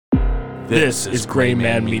This is Gray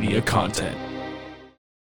Man Media content.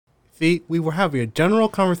 See, we were having a general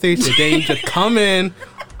conversation today. You just come in.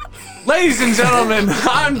 Ladies and gentlemen,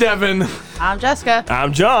 I'm Devin. I'm Jessica.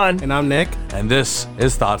 I'm John. And I'm Nick. And this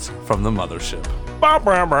is Thoughts from the Mothership.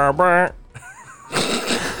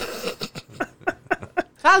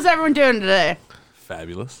 How's everyone doing today?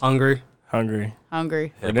 Fabulous. Hungry. Hungry.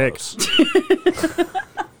 Hungry. Nick. Hippos.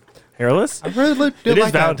 Hairless? I really It is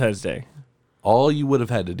like Valentine's Day. All you would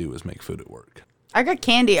have had to do was make food at work. I got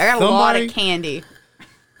candy. I got a lot of candy.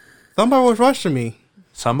 Somebody was rushing me.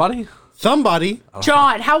 Somebody? Somebody.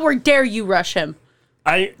 John, how dare you rush him?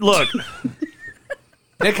 Look.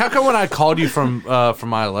 Nick, how come when I called you from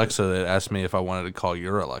my Alexa, it asked me if I wanted to call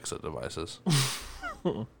your Alexa devices?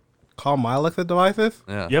 Call my Alexa devices?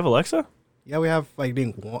 Yeah. You have Alexa? Yeah, we have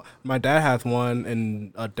one. My dad has one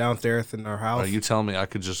in downstairs in our house. Are you telling me I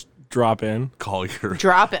could just Drop in. call your...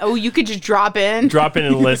 Drop it. Oh, you could just drop in. Drop in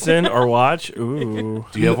and listen or watch. Ooh.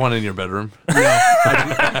 Do you have one in your bedroom?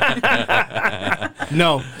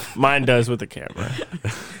 No. Mine does with the camera.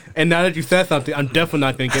 And now that you said something, I'm definitely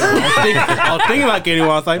not going to get one. I was thinking about getting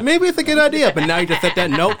one. I was like, maybe it's a good idea. But now you just said that.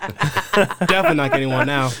 Nope. Definitely not getting one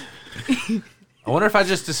now. I wonder if I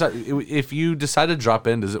just decide... If you decide to drop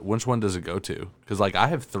in, which one does it go to? Because, I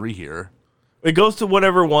have 3 here. It goes to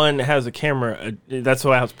whatever one has a camera. That's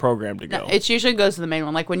how it's programmed to go. It usually goes to the main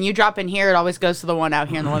one. Like when you drop in here, it always goes to the one out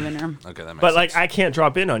here in the living room. Okay, that makes But, sense. I can't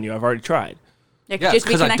drop in on you. I've already tried. It could Yeah, just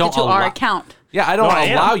be 'cause I connected don't to our allow- account. Yeah, I don't No, I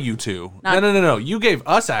am. allow you to. No. You gave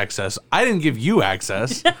us access. I didn't give you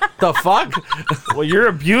access. The fuck? Well, you're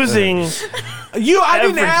abusing.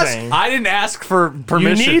 I didn't ask for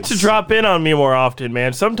permission. You need to drop in on me more often,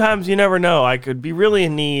 man. Sometimes you never know. I could be really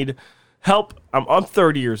in need. Help. I'm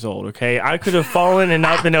 30 years old, okay? I could have fallen and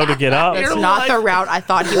not been able to get up. It's not the route I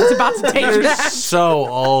thought he was about to take. You're That. so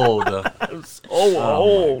old.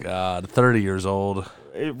 Oh, My God, 30 years old.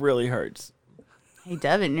 it really hurts. Hey,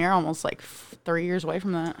 Devin, you're almost like 3 years away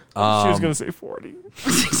from that. She was going to say 40.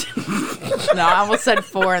 No, I almost said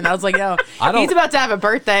 4, and I was like, no. He's about to have a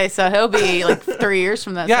birthday, so he'll be like 3 years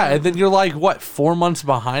from that. Yeah, so. and then you're like, what, 4 months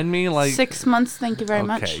behind me? 6 months, thank you very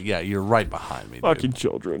much. Okay, yeah, you're right behind me, dude. Fucking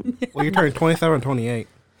children. Well, you're turning 27 and 28.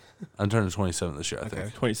 I'm turning 27 this year, I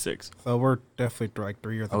think. 26. So we're definitely like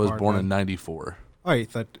 3 years I was apart. born in 94, Oh, you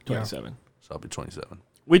said 27. so I'll be 27.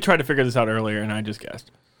 We tried to figure this out earlier, and I just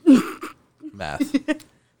guessed. Math.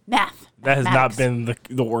 Math. That has Max. not been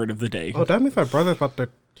the word of the day. Oh, that means my brother's about to...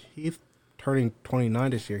 He's turning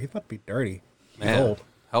 29 this year. He's about to be 30. He's Man, old.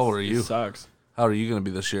 how old are It you? sucks. How old are you going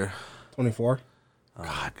to be this year? 24.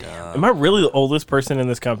 God damn. Am I really the oldest person in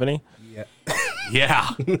this company? Yeah. Yeah,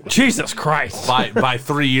 Jesus Christ. by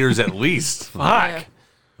 3 years at least. Fuck.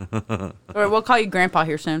 All right, we'll call you Grandpa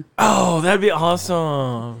here soon. Oh, that'd be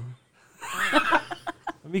awesome.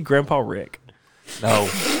 That'd be Grandpa Rick. No.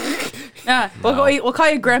 Yeah, we'll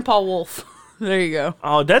call you Grandpa Wolf. There you go.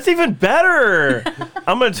 Oh, that's even better.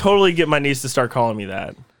 I'm going to totally get my niece to start calling me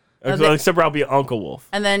that. Except for I'll be Uncle Wolf.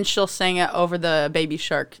 And then she'll sing it over the Baby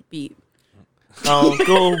Shark beat.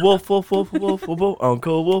 Uncle Wolf, Wolf, Wolf, Wolf, Wolf, Wolf,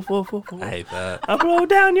 Uncle Wolf, Wolf, Wolf, Wolf. I hate that. I'll blow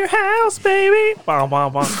down your house, baby. Bom,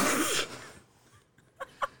 bom, bom.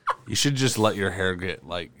 You should just let your hair get,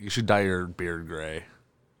 you should dye your beard gray.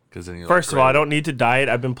 Cause then First of all, I don't need to dye it.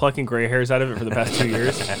 I've been plucking gray hairs out of it for the past 2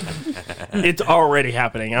 years. It's already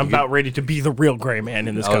happening. I'm about ready to be the real gray man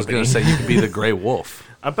in this I was company. going to say you could be the gray wolf.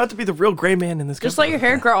 I'm about to be the real gray man in this Just company. let your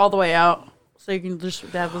hair grow all the way out, so you can just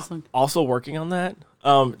have this thing. Also working on that.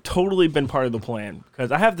 Totally been part of the plan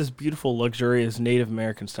because I have this beautiful, luxurious Native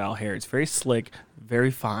American style hair. It's very slick,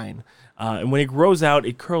 very fine. And when it grows out,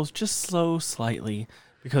 it curls just slightly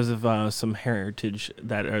because of some heritage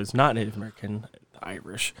that is not Native American,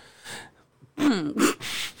 Irish.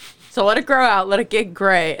 So let it grow out, let it get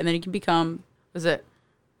gray, and then you can become, is it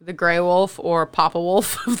the Gray Wolf or Papa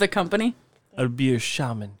Wolf of the company? I'd be a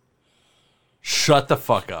shaman. Shut the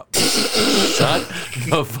fuck up. Shut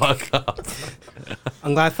the fuck up.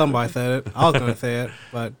 I'm glad somebody said it. I was going to say it,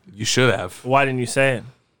 but You should have. Why didn't you say it?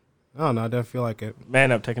 I don't know. I don't feel like it.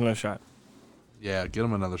 Man up, take another shot. Yeah, get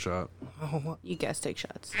him another shot. You guys take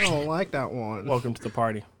shots. I don't like that one. Welcome to the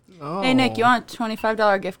party. Oh. Hey, Nick, you want a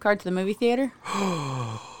 $25 gift card to the movie theater?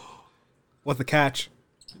 What's the catch?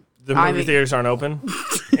 The movie theaters aren't open,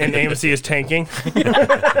 and AMC is tanking.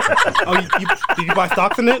 Oh, did you buy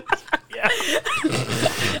stocks in it?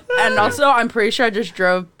 And also, I'm pretty sure I just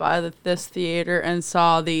drove by this theater and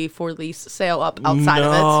saw the for lease sale up outside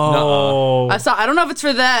of it. No. I don't know if it's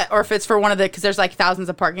for that or if it's for one of the, because there's like thousands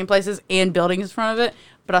of parking places and buildings in front of it,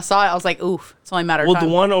 But I saw it. I was like, oof. It's only a matter of Well, time.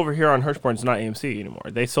 the one over here on Hirschborn's not AMC anymore.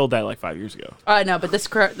 They sold that like 5 years ago. I know, but this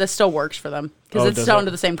still works for them because Oh, it's does still it?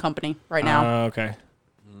 under the same company right now. Okay.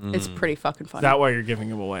 It's pretty fucking funny. Is that why you're giving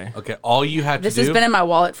them away? Okay, all you have This to do. has been in my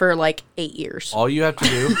wallet for like 8 years. All you have to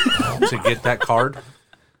do to get that card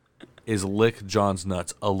is lick John's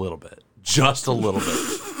nuts a little bit, just a little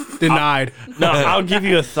bit. Denied. No, I'll give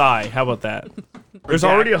you a thigh. How about that? There's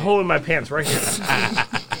already a hole in my pants right here.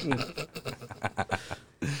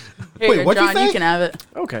 Here, Wait, what'd you John, say? you can have it.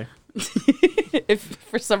 Okay. If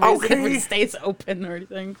for some reason Okay. it stays open or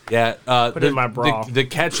anything. Yeah, Put it in my bra. The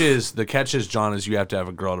catch is, John, is you have to have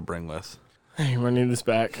a girl to bring with. Hey, running this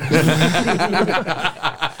back.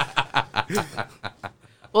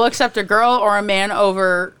 We'll accept a girl or a man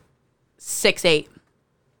over 6'8".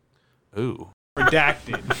 Ooh.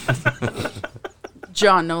 Redacted.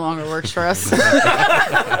 John no longer works for us.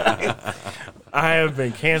 I have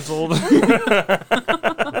been canceled.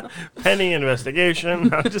 Pending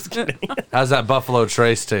investigation. I'm just kidding. How's that Buffalo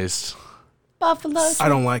Trace taste? Buffalo. I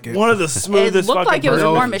don't like it. One of the It smoothest looked fucking like it was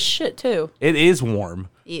burgers, warm as shit too. It is warm.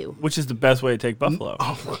 Ew. which is the best way to take buffalo.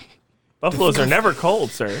 Buffaloes are never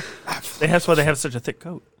cold, sir. That's why they have such a thick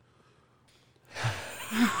coat.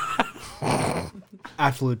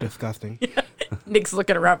 Absolutely disgusting. Nick's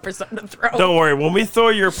looking around for something to throw. Don't worry. When we throw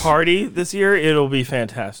your party this year, it'll be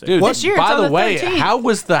fantastic. Dude, This year, by it's on the the way, 13th. how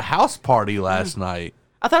was the house party last night?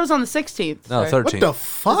 I thought it was on the 16th. No, Sorry. 13th. What the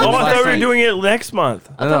fuck? Oh, I last thought we were night. doing it next month.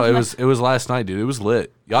 No, it was last night, dude. It was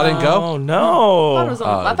lit. Y'all didn't go? Oh, no. I thought it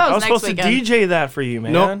I was was next supposed weekend. to DJ that for you,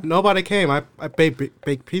 man. No, nobody came. I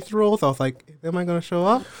baked pizza rolls. I was like, am I going to show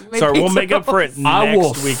up? Sorry, we'll make up for it next I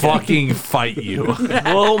will weekend. fucking fight you.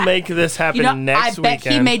 We'll make this happen You know, next I bet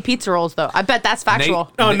weekend. he made pizza rolls though. I bet that's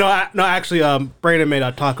factual. No, no, actually, Brandon made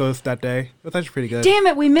tacos that day. It was actually pretty good. Damn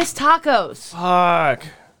it, we missed tacos. Fuck.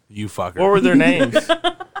 You fucker. What were their names?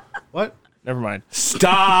 What? Never mind.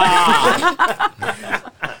 Stop!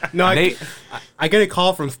 No, Nate, I get a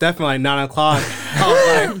call from Stefan like 9 o'clock.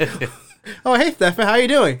 I was like, oh, hey, Stefan, how you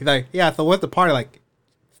doing? He's like, yeah, so what's the party? Like,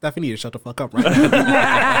 Stefan, you need to shut the fuck up, right?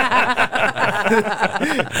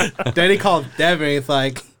 Then he called Devin. He's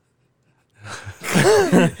like,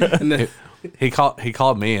 and then, he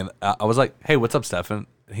called me and I was like, hey, what's up, Stefan?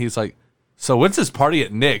 And he's like, so when's this party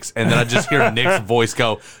at Nick's? And then I just hear Nick's voice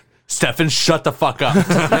go, Stefan, shut the fuck up.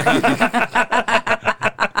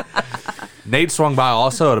 Nate swung by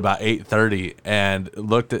also at about 8:30 and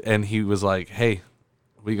looked at, and he was like, hey,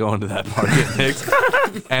 we going to that party at Nick's?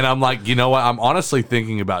 And I'm like, you know what? I'm honestly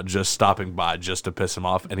thinking about just stopping by just to piss him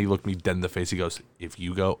off. And he looked me dead in the face. He goes, if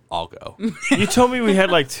you go, I'll go. You told me we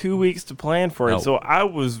had like 2 weeks to plan for it, No. so I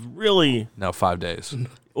was really... No, 5 days.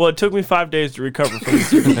 Well, it took me 5 days to recover from the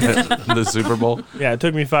Super Bowl. The Super Bowl. Yeah, it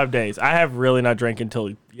took me 5 days. I have really not drank until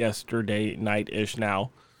yesterday night-ish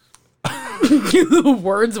now.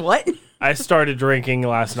 Words, what? I started drinking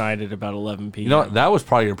last night at about 11 p.m. You know what? That was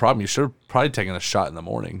probably your problem. You should have probably taken a shot in the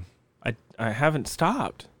morning. I haven't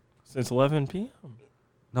stopped since 11 p.m.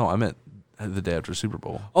 No, I meant the day after Super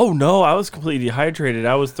Bowl. Oh, no, I was completely dehydrated.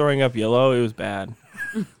 I was throwing up yellow. It was bad.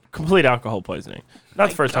 Complete alcohol poisoning. Not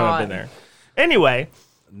the first time I've been there. Anyway,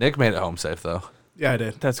 Nick made it home safe, though. yeah, I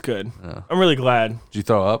did. that's good. I'm really glad. Did you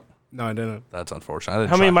throw up? No, I didn't. That's unfortunate. I didn't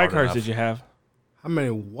How many try my hard cards enough. did you have? How many?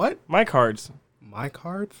 What? My cards. My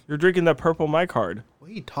cards? You're drinking that purple my card. What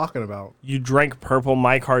are you talking about? You drank purple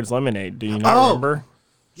my cards lemonade. Do you not Oh. remember?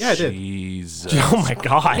 Yeah, I did. Jesus. Oh my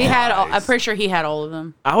god. He had. I'm pretty sure he had all of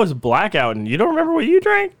them. I was blackout and you don't remember what you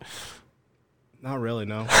drank? Not really,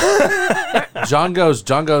 no. John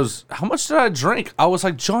goes, how much did I drink? I was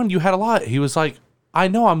like, John, you had a lot. He was like, I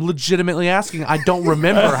know, I'm legitimately asking. I don't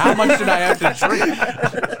remember. How much did I have to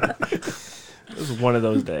drink? It was one of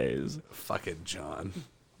those days. Fucking John.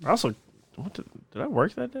 I also, did I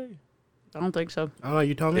work that day? I don't think so. I don't know,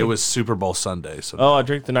 you tell me. It was Super Bowl Sunday. So Oh, I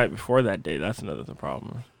drank the night before that day. That's another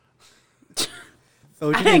problem. So I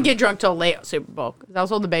what you didn't think? get drunk till late Super Bowl. 'Cause I was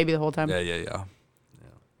holding the baby the whole time. yeah.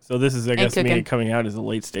 So this is, I guess, me cooking. coming out as a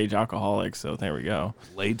late stage alcoholic. So there we go.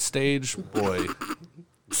 Late stage, boy.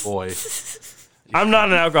 I'm not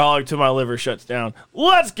an alcoholic till my liver shuts down.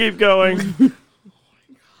 Let's keep going.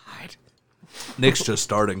 Nick's just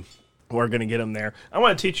starting. We're gonna get him there. I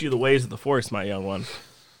want to teach you the ways of the force, my young one,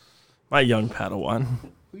 my young Padawan.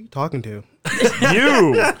 Who are you talking to?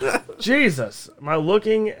 You, Jesus, am I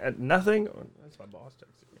looking at nothing? That's my boss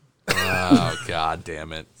texting me. Oh, God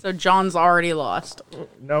damn it. So John's already lost.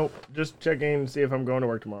 Nope, just checking to see if I'm going to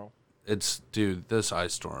work tomorrow. Dude, this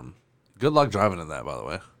ice storm. Good luck driving in that, by the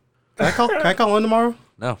way. Can I call in tomorrow?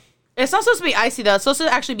 No. It's not supposed to be icy though. It's supposed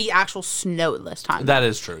to actually be actual snow this time. That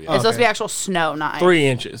is true, yeah. It's supposed to Okay. be actual snow, not ice. 3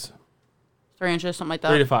 inches. 3 inches, something like that.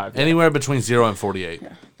 3 to 5. Anywhere between 0 and 48.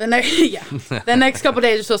 The next, the next couple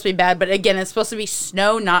days are supposed to be bad, but again, it's supposed to be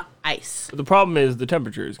snow, not ice. But the problem is the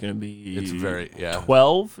temperature is going to be. It's very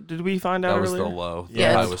 12. Did we find out That was earlier? the low.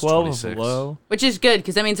 Yeah, The high it's was 12 26. low. Which is good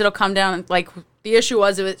because that means it'll come down. Like the issue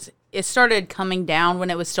was it started coming down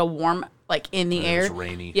when it was still warm, like in the air. It was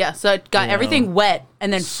rainy. Yeah, so it got everything wet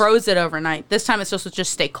and then froze it overnight. This time it's supposed to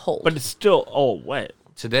just stay cold. But it's still all wet.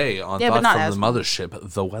 Today on Yeah, but Thoughts not from as the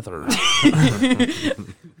Mothership, the weather.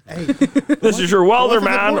 Hey, This is your welder,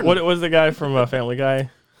 wasn't man. important. What was the guy from Family Guy?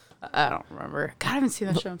 I don't remember. God, I haven't seen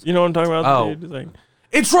that show. You know what I'm talking about? Oh. The dude? He's like,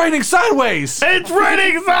 It's raining sideways. it's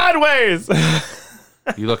raining sideways.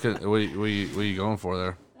 You looking? What are you going for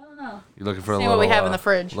there? I don't know. You looking for a See little? what we have in the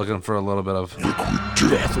fridge. Looking for a little bit of.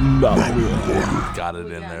 That's not real. Got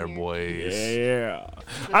it in there, boys. Yeah.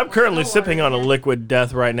 I'm currently sipping on a liquid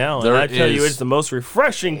death right now, and There I tell you, is- it's the most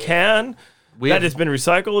refreshing can We that have, has been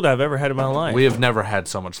recycled I've ever had in my life. we have never had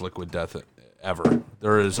so much liquid death ever.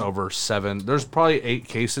 There is over 7. There's probably 8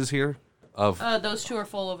 cases here of. Those 2 are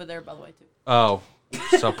full over there, by the way, too. Oh,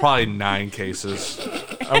 so probably 9 cases.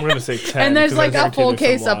 I'm going to say 10. And there's 'cause like I a guarantee full there's some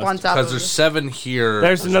case up lost. on top Because of there's it. 7 here.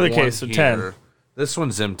 There's another 1 case, so 10. here. This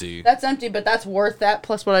one's empty. That's empty, but that's worth that.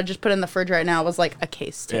 Plus what I just put in the fridge right now was like a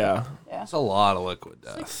case, too. Yeah. That's a lot of liquid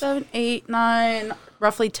death. 7, 8, 9,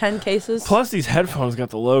 roughly 10 cases. Plus, these headphones got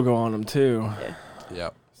the logo on them, too.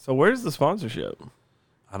 Yep. So where's the sponsorship?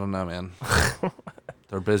 I don't know, man.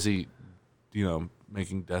 They're busy,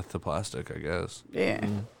 making death to plastic, I guess. Yeah.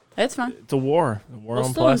 It's fine. It's a war. The war We'll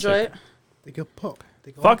on still plastic. enjoy it. they go poke.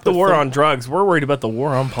 They go Fuck the war 1%. on drugs. We're worried about the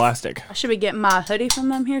war on plastic. I should be getting my hoodie from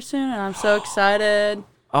them here soon, and I'm so excited.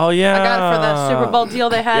 Oh, yeah. I got it for the Super Bowl deal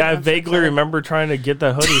they had. Yeah, I and I'm so vaguely excited. remember trying to get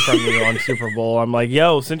that hoodie from you on Super Bowl. I'm like,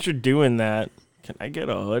 yo, since you're doing that, can I get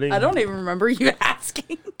a hoodie? I don't even remember you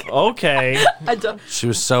asking. Okay. I don't. She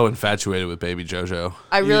was so infatuated with Baby JoJo.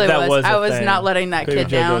 I really That was. a I was thing. not letting that Baby kid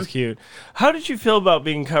down. JoJo's cute. How did you feel about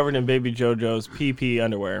being covered in Baby JoJo's PP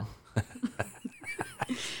underwear?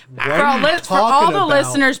 What For are all, you for all talking the about?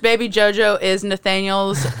 listeners, Baby JoJo is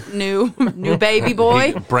Nathaniel's new baby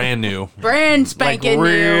boy, Brand new. brand Like spanking new.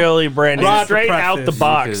 really brand new, Roger straight out the Precious.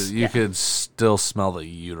 box, You could still smell the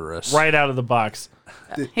uterus. right out of the box.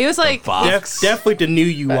 He was like, Definitely the new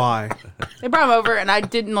UI. they brought him over, and I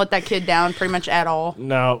didn't let that kid down pretty much at all.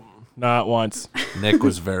 No, not once. Nick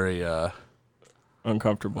was very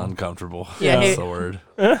Uncomfortable. uncomfortable. Yeah, That's he- the word.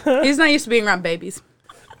 He's not used to being around babies.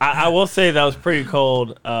 I will say that was pretty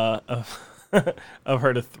cold of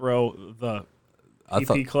her to throw the I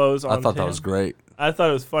PP clothes on. I thought that was great. I thought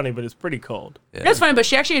it was funny, but it's pretty cold. Yeah. It was funny, but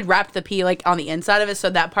she actually had wrapped the pee like on the inside of it, so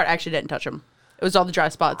that part actually didn't touch him. It was all the dry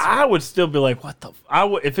spots. I would still be like, what the?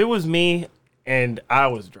 If it was me and I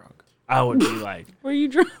was drunk, I would be like, Were you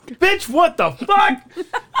drunk? bitch, what the fuck?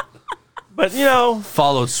 But you know,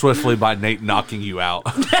 Followed swiftly by Nate knocking you out.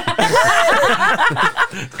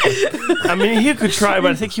 I mean, he could try,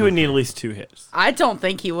 but I think he would need at least 2 hits. I don't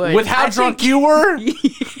think he would. With how I drunk think- you were?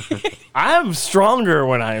 I am stronger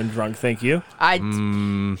when I am drunk. Thank you. I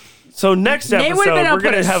So next Nate would've episode, been able we're to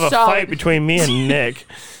put gonna a have a solid- fight between me and Nick.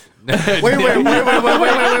 Wait.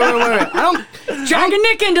 I dragging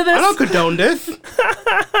Nick into this. don't condone this.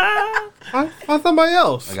 Find somebody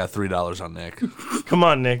else. I got $3 on Nick. Come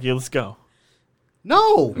on, Nick, let's go.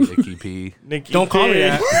 No. Nicky P. Nick, Don't call me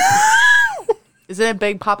that. Isn't it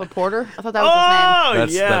Big Papa Porter? I thought that was Oh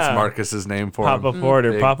That's yeah, that's Marcus's name for him. Papa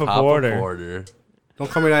Porter, Big Papa Porter. Porter. Don't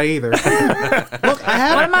call me that either. Look, I his name.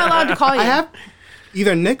 What am I allowed to call you? I have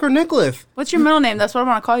either Nick or Nicholas. What's your middle name? That's what I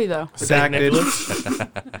want to call you, though. Saint Redacted.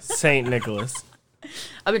 Nicholas. Saint Nicholas.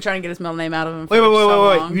 I've been trying to get his middle name out of him. Wait. For so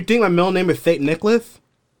long. You think my middle name is Saint Nicholas?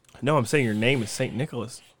 No, I'm saying your name is Saint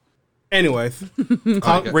Nicholas. Anyways,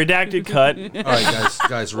 Redacted cut. All right,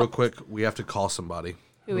 guys, real quick, we have to call somebody.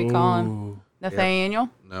 Who we calling? Nathaniel,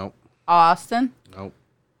 Nope, Austin, nope,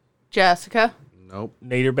 Jessica. nope.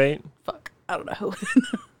 Naderbait. Fuck, I don't know.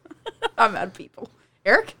 I'm mad at people.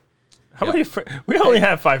 Eric? How many? We only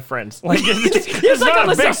have 5 friends. Like it's like not on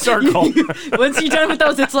a the big side. circle. Once you're done with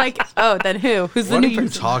those, it's like, oh, then who? Who's the What are new you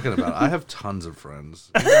person? talking about? I have tons of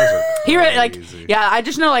friends. You guys are Here, like, crazy. yeah, I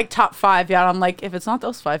just know like top 5. Yeah, I'm like, if it's not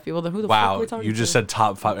those 5 people, then who the fuck are Wow, we talking you just to? said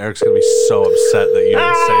top 5. Eric's gonna be so upset that you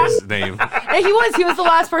didn't say his name. Hey, he was the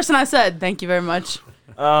last person I said. Thank you very much.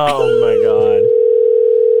 Oh my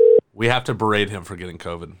god. We have to berate him for getting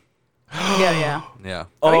COVID. Yeah. Yeah,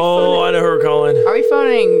 Oh, I know who we're calling. Are we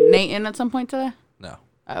phoning Nate in at some point today? no,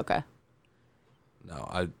 Oh, okay. no,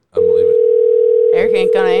 I believe it. Eric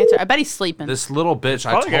ain't gonna answer. I bet he's sleeping. This little bitch,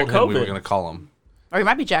 I Probably told got him we were COVID. gonna call him. Or he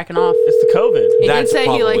might be jacking off. It's the COVID. He That's did say he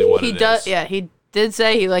probably like what he it does. is. Yeah, he did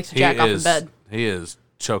say he likes to jack off in bed. He is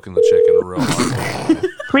choking the chicken real hard.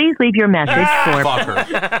 Please leave your message for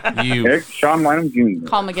Fucker. You. Eric Sean Lanham Jr.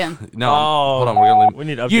 Call him again. No. Oh, hold on. We're gonna leave. we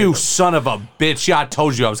need to update You them. son of a bitch. Yeah, I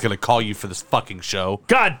told you I was going to call you for this fucking show.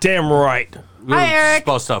 God damn right. We Hi, were Eric.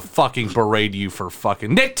 supposed to fucking berate you for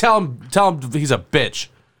fucking. Nick, tell him he's a bitch.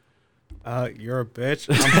 You're a bitch.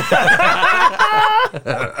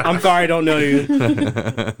 I'm sorry, I don't know you.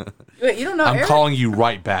 Wait, you don't know I'm Eric? calling you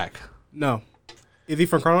right back. No. Is he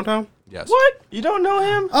from Chrono Town? Yes. What? You don't know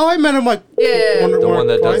him? Oh, I met him like Yeah. The one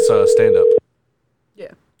that does stand up. Yeah.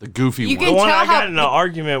 The goofy You one. The can one tell I how got in an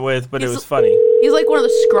argument with, but it he's- was funny. He's like one of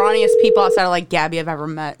the scrawniest people outside of like Gabby I've ever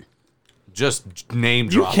met. Just name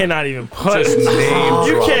You drop. cannot even put. Just name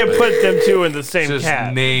You drop can't it. put them two in the same Just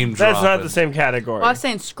cat. name That's drop not it. the same category. Well, I was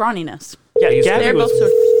saying scrawniness. Yeah, He's- Gabby They're was both so-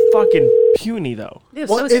 fucking puny though. Yeah,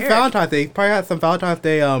 Well, so is it's Eric. Valentine's Day. He probably had some Valentine's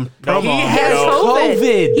Day promo. He He has No.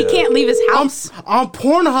 COVID. He can't leave his house. On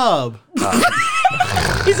Pornhub.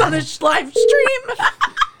 He's on a live stream.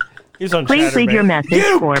 He's on. Please leave your message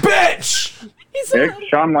You for bitch! He's Eric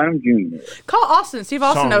Sean Lanham Jr. Call Austin. See if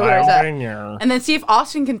Austin knows where he's at. at. And then see if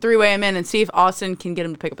Austin can three-way him in and see if Austin can get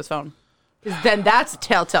him to pick up his phone. Because then that's a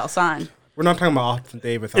telltale sign. We're not talking about Austin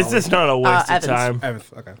Davis. Is this not a waste of Evans. time? Evans,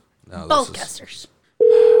 okay. No, Both this is, guessers.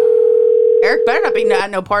 Eric better not be at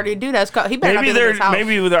no party to do that. He better not Maybe be at they're his house.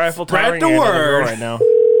 maybe they're Eiffel Spread Towering the another word. girl right now.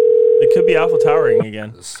 They could be Eiffel Towering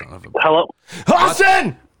again. son of a, Hello.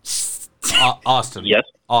 Austin. Austin. Yes.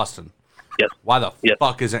 Austin. Yes. Why the Yes.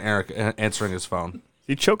 fuck isn't Eric answering his phone?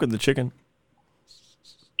 He choking the chicken.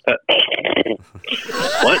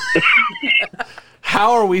 What?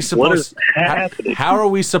 How are we What supposed? is happening? How are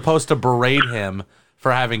we supposed to berate him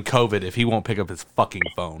for having COVID if he won't pick up his fucking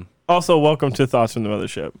phone? Also, welcome to Thoughts from the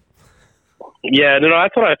Mothership. Yeah, no,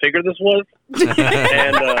 that's what I figured this was,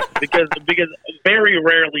 and because very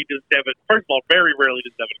rarely does Devin. First of all, very rarely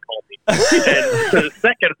does Devin call me,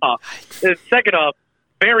 and second off,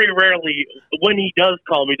 very rarely when he does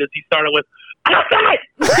call me does he start it with "outside."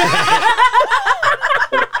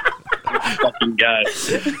 Fucking guy.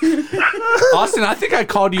 Austin, I think I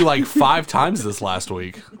called you like 5 times this last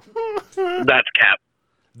week. That's cap.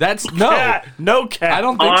 That's no. Cat. No cat. I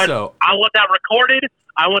don't think so. I want that recorded.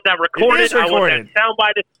 I want that recorded. is I want recorded. that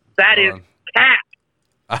soundbite. That is Hold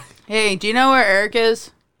cap. Hey, do you know where Eric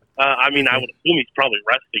is? I mean, I would assume he's probably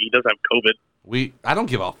resting. He does have COVID. I don't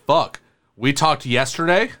give a fuck. We talked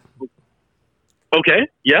yesterday. Okay,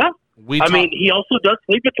 yeah. I mean, he also does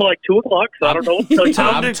sleep until like 2 o'clock, so I don't know what to tell you. Tell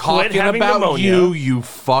him I'm to quit talking having about pneumonia. you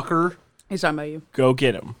fucker. He's talking about you. Go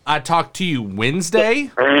get him. I talked to you Wednesday.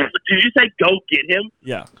 Did you say go get him?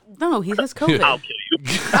 Yeah. No, he has COVID. I'll kill you.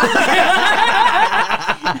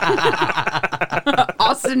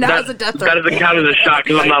 Austin now has a death That threat. doesn't count as a shot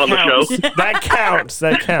because I'm not on the show. That counts.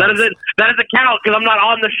 That counts. That is it. That is a count because I'm not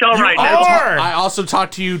on the show right now. Or I also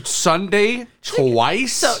talked to you Sunday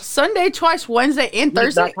twice. So Sunday twice, Wednesday, and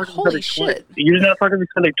Thursday. Not fucking Holy Sunday shit! twice. You're not fucking me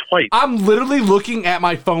Sunday twice. I'm literally looking at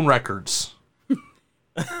my phone records.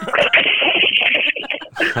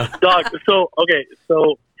 Dog. So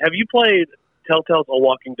have you played Telltale's A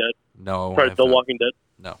Walking Dead? No. Sorry, I've The not. Walking Dead.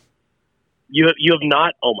 No. You have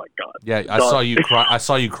not. Oh my god. Yeah, I Dog. saw you cry. I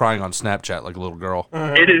saw you crying on Snapchat like a little girl.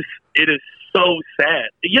 It is so sad.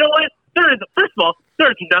 You know what? First of all,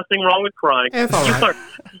 there's nothing wrong with crying. It's all right.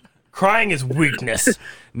 crying is weakness.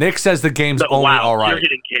 Nick says the game's only wow, all you're right.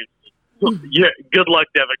 getting canceled. Yeah, good luck,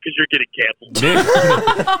 Devin, because you're getting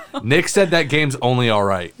canceled. Nick said that game's only all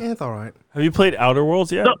right. Yeah, it's all right. Have you played Outer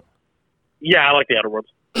Worlds yet? No. Yeah, I like the Outer Worlds.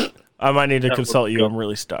 I might need to consult you. I'm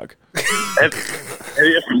really stuck.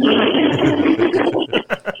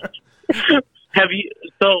 Have you?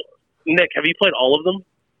 So, Nick, have you played all of them?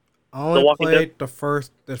 I only Walking played the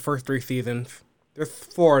first 3 seasons. There's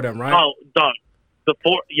 4 of them, right? Oh, done. The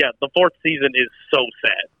fourth season is so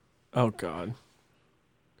sad. Oh God.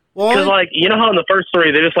 Well, Because, like, you know how in the first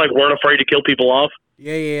 3 they just like weren't afraid to kill people off.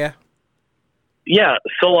 yeah. Yeah.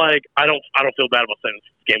 So, like, I don't feel bad about saying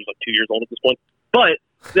this game's like 2 years old at this point, but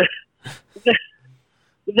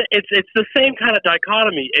it's the same kind of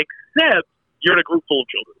dichotomy, except you're in a group full of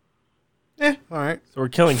children. All right. So we're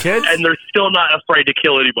killing kids. And they're still not afraid to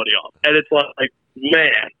kill anybody off. And it's like,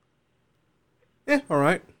 man. Yeah, all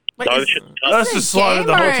right. Wait, dog, is shit- Let's this just a slaughter game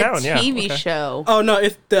the or whole a town. Yeah. TV okay. show. Oh no,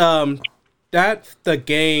 it's that's the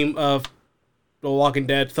game of The Walking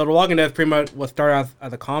Dead. So The Walking Dead pretty much was started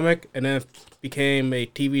as a comic, and then it became a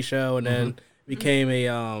TV show, and then became a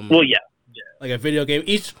Well, yeah. like a video game.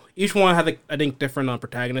 Each one has I think different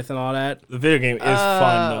protagonists and all that. The video game is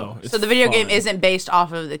fun though. It's So the video game fun. isn't based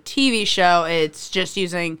off of the TV show. It's just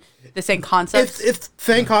using the same concepts. It's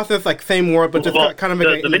same concepts, like same word, but just Well, kind of the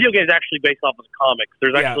make video game is actually based off of the comics.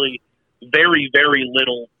 There's Yeah. actually very, very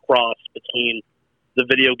little cross between the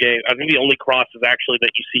video game. I think the only cross is actually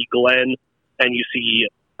that you see Glenn and you see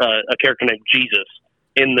a character named Jesus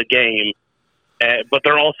in the game, but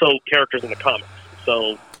they're also characters in the comics.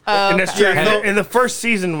 So, and that's true. And the first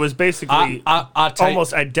season was basically I'll tell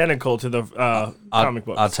almost identical to the comic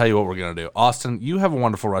books. I'll tell you what we're going to do. Austin, you have a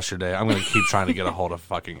wonderful rest of your day. I'm going to keep trying to get a hold of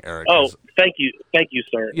fucking Eric. oh, thank you, sir. Yeah, thank you,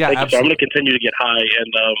 sir. I'm absolutely. going to continue to get high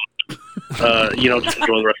and just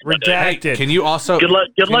enjoy the rest of my day. Redacted. Can you also... Good luck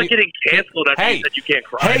can you- getting canceled after Hey, you said you can't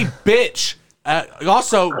cry. Hey, bitch.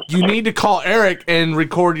 Also, you need to call Eric and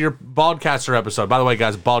record your Baldcaster episode. By the way,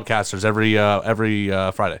 guys, Baldcasters every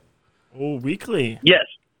Friday. Oh, weekly. Yes.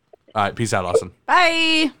 All right, peace out, Austin.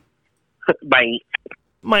 Bye. Bye.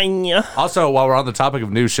 Mine. Also, while we're on the topic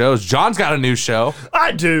of new shows, John's got a new show.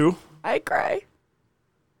 I do. I cry.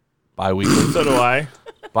 Bi-weekly. So do I.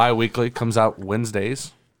 Bi-weekly comes out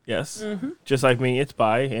Wednesdays. Yes. Just like me, it's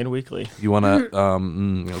bi and weekly. You want to...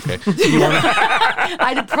 okay.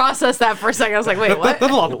 I had to process that for a second. I was like, wait, what?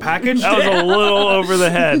 That's a lot to package. That was a little over the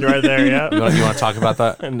head right there. Yeah. You want to talk about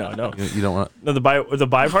that? No. You don't want No, the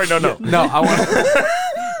bi part. No. No, I want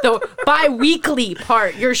The bi-weekly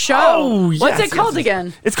part, your show. Oh, What's yes, it called yes, yes.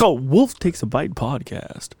 again? It's called Wolf Takes a Bite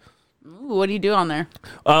podcast. Ooh, what do you do on there?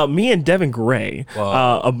 Me and Devin Gray,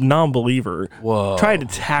 a non-believer, Whoa. try to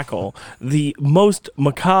tackle the most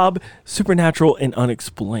macabre, supernatural, and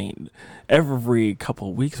unexplained. Every couple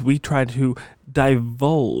of weeks, we try to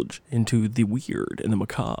divulge into the weird and the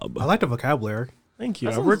macabre. I like the vocabulary. Thank you.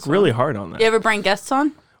 I work really hard on that. You ever bring guests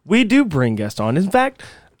on? We do bring guests on. In fact,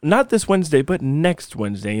 not this Wednesday, but next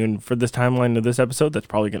Wednesday. And for this timeline of this episode, that's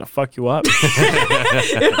probably going to fuck you up.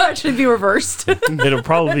 It'll actually be reversed. It'll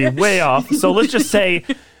probably be way off. So let's just say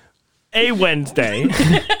a Wednesday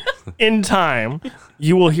in time,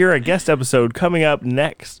 you will hear a guest episode coming up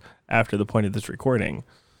next after the point of this recording.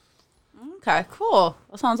 Okay, cool.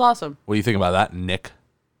 That sounds awesome. What do you think about that, Nick?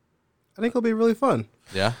 I think it'll be really fun.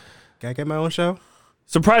 Yeah? Can I get my own show?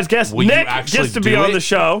 Surprise guest Will you Nick actually gets to be do on it? the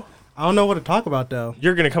show. I don't know what to talk about though.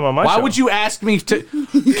 You're going to come on my show. Why would you ask me to...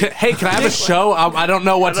 Hey, can I have a show? I don't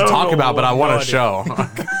know what to don't talk know. about, but I want No a show.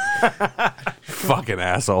 Fucking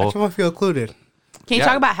asshole. I want to feel included. Can you Yeah.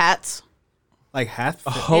 talk about hats? Like hats?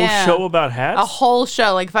 whole Yeah. show about hats? A whole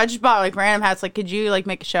show. Like if I just bought like random hats, like could you like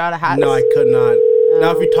make a show out of hats? No, I could not.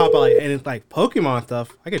 Now, if you talk about like Pokemon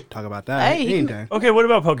stuff, I could talk about that Hey, you can- anytime. Okay, what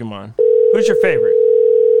about Pokemon? Who's your favorite?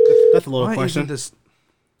 That's a little Why question. isn't this...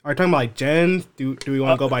 Are you talking about like gens? Do we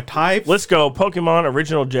want to go by types? Let's go Pokemon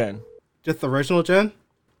original gen. Just the original gen?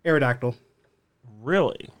 Aerodactyl.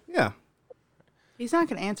 Really? Yeah. He's not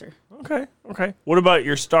gonna answer. Okay. What about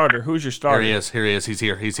your starter? Who's your Here starter? he is. He's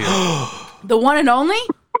here. The one and only?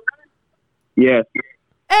 Yes.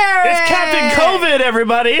 Eric! It's Captain COVID,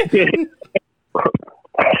 everybody.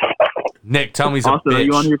 Nick, tell me he's a Austin, bitch. are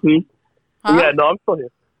you on your team? Huh? Yeah, no, I'm still here.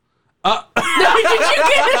 Did you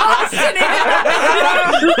get Austin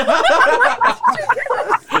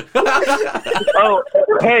Oh,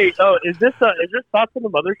 hey, is this Thoughts on the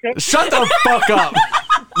Mothership? Shut the fuck up.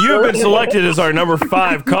 You have been selected as our number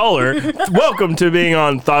 5 caller. Welcome to being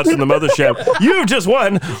on Thoughts in the Mothership. You've just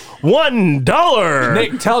won $1.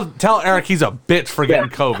 Nick, tell Eric he's a bitch for getting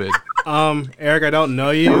COVID. Eric, I don't know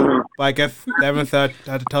you, but I guess Devin said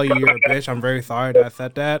I had to tell you you're a bitch. I'm very sorry that I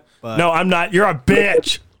said that. But No, I'm not. You're a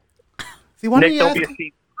bitch. see, why Nick, you don't ask- be a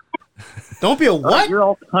thief. Don't be a what? You're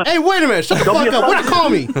all Hey, wait a minute. Shut the Don't fuck be a up. What'd you call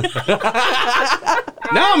me?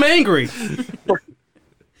 Now I'm angry. Don't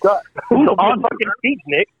be a fucking thief,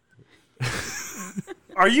 Nick.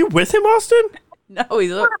 Are you with him, Austin? No,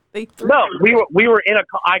 they threw No, we were in a.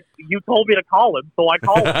 You told me to call him, so I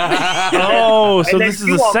called him. Oh, so And then this is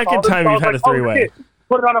you the all second called him, time so I you've was had a like, oh, three-way. shit.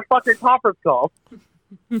 Put it on a fucking conference call.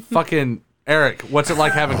 Fucking Eric, what's it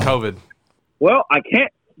like having COVID? Well, I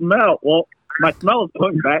can't smell. Well, my smell is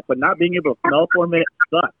coming back, but not being able to smell for a minute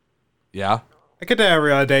sucks. Yeah? I get that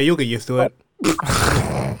every other day. You'll get used to it.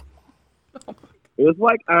 It was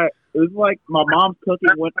like my mom's cooking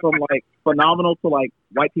went from like phenomenal to like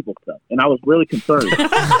white people stuff, and I was really concerned.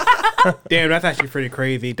 Damn, that's actually pretty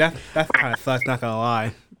crazy. That kind of sucks. Not gonna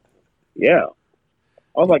lie. Yeah,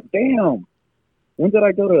 I was like, damn. When did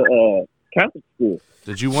I go to Catholic school?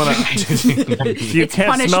 Did you want to... You It's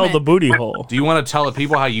can't smell punishment. the booty hole. Do you want to tell the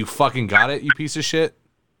people how you fucking got it, you piece of shit?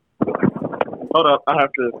 Hold up, I have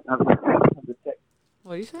to check.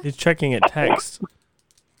 What do you say? He's checking at text.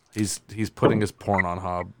 He's putting his porn on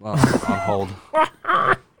hold.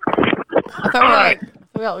 I thought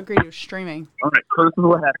we all agreed he was streaming. All right, so this is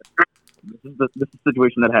what happened. This is the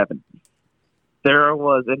situation that happened. Sarah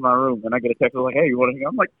was in my room, and I get a text like, "Hey, you want to hang out?"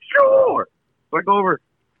 I'm like, "Sure." So I go over,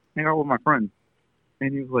 hang out with my friends.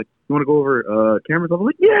 And he was like, "You want to go over Cameron's?" I was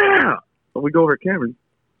like, "Yeah." So we go over Cameron's,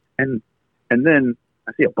 and then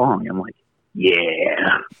I see a bong. I'm like,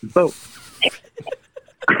 "Yeah." So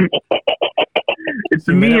it's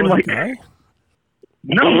You made me out and with a like, guy?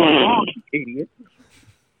 no bong, you idiot.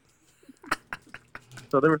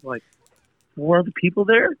 So there was like 4 other people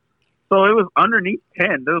there. So it was underneath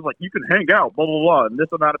 10. There was like, you can hang out, blah, blah, blah, and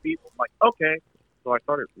this amount of people. I'm like, okay. So I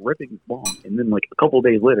started ripping his bong. And then like a couple of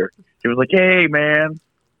days later, it was like, hey, man,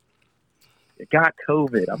 you got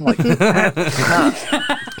COVID. I'm like, that's tough.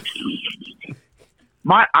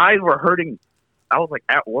 My eyes were hurting. I was like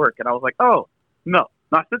at work, and I was like, oh, no.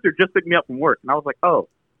 My sister just picked me up from work. And I was like, oh,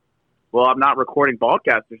 well, I'm not recording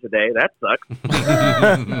Ballcasters today. That sucks.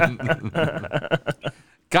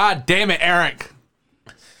 God damn it, Eric.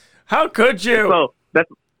 How could you? So that's.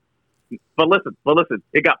 But listen.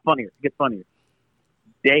 It got funnier. It gets funnier.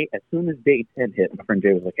 As soon as day 10 hit, my friend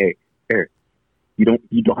Jay was like, "Hey, Eric, you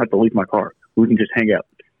don't have to leave my car. We can just hang out."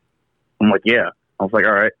 I'm like, "Yeah." I was like,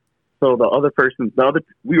 "All right." So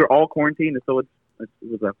we were all quarantined, and so it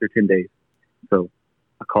was after 10 days. So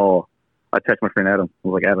I text my friend Adam. I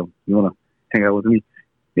was like, "Adam, you want to hang out with me?"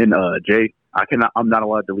 And Jay, I'm not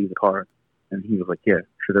allowed to leave the car. And he was like, "Yeah,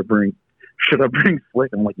 should I bring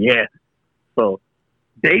Slick?" I'm like, "Yeah." So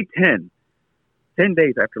day 10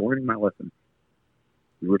 days after learning my lesson,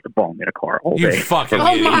 we ripped the bong in a car all You day. fucking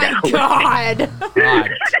Oh idiot. my god. God.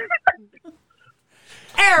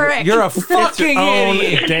 Eric. You're a It's fucking your own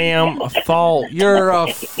idiot. damn fault. You're a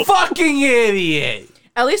fucking idiot.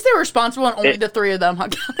 At least they were responsible and only the 3 of them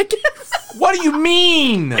hung out again. What do you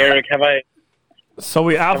mean? Eric, have I? So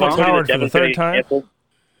we Have I alpha told you that powered for the Devin's gonna third get time? canceled?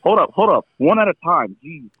 Hold up. One at a time.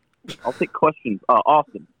 Jeez. I'll take questions.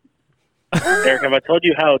 Austin. Eric, have I told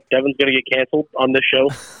you how Devin's going to get canceled on this show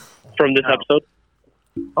from this episode?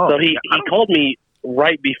 Oh, So he called me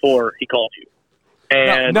right before he called you.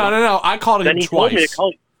 And No. I called then him he told me twice. to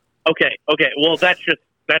call you. Okay. Well, that's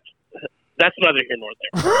neither here nor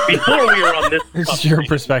there. Before we were on this, It's your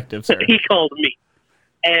perspective, sir. he called me,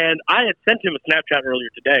 and I had sent him a Snapchat earlier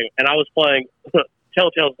today, and I was playing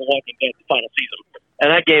Telltale's The Walking Dead, the final season,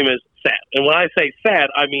 and that game is sad. And when I say sad,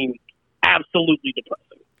 I mean absolutely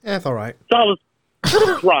depressing. Yeah, it's all right. So I was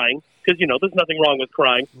crying because there's nothing wrong with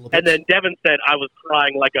crying, and then Devin said I was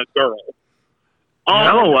crying like a girl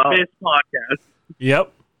on this podcast.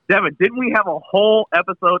 Yep. Devin, didn't we have a whole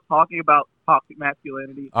episode talking about toxic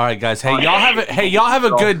masculinity? All right, guys. Hey, y'all have a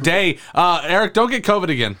good day. Eric, don't get COVID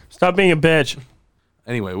again. Stop being a bitch.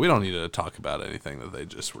 Anyway, we don't need to talk about anything that they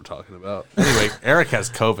just were talking about. Anyway, Eric has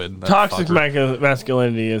COVID. That Toxic fucker.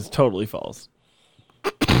 masculinity is totally false.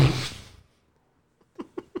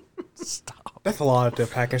 That's a lot to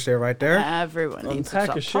pack and share right there. Everyone needs to Unpack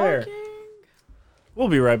stop a share. talking. We'll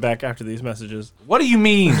be right back after these messages. What do you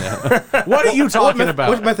mean? What are you talking about?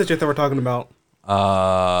 Which messages that we're talking about?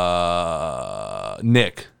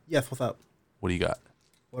 Nick, Yes, what's up? what do you got?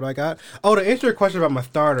 What do I got? Oh, to answer your question about my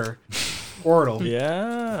starter, Squirtle.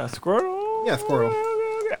 Yeah, Squirtle. Yeah, Squirtle.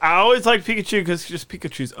 Okay. I always liked Pikachu because just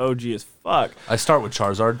Pikachu's OG as fuck. I start with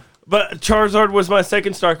Charizard. But Charizard was my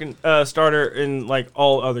second starter in like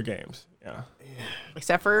all other games. Yeah,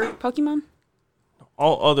 Except for Pokemon?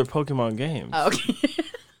 all other Pokemon games. Oh, okay.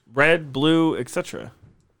 Red, blue, etc.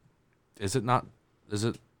 Is it not? Is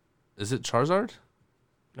it Charizard?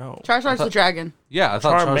 No. Charizard's the dragon. Yeah, I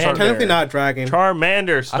thought Charmander. Charizard. Technically not dragon.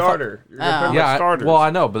 Charmander starter. You're talking about Yeah, starters. well, I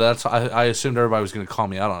know, but that's I assumed everybody was going to call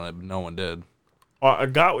me out on it, but no one did. Well, I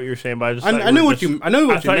got what you're saying, but I just I knew what you I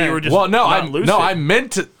meant. thought you were just Well, no, not I lucid.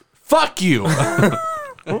 meant to. Fuck you. I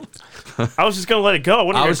was just gonna let it go. I,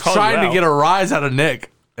 wasn't I gonna was call trying you to out. get a rise out of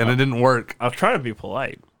Nick, and it didn't work. I was trying to be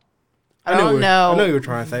polite. I don't know. I know you were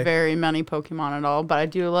trying to say. Very many Pokemon at all, but I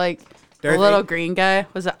do like the There's little a- green guy.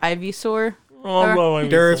 Was it Ivysaur? Oh, I'm going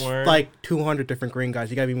There's somewhere. like 200 different green guys.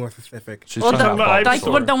 You gotta be more specific. She's Well, talking the, about Ivysaur.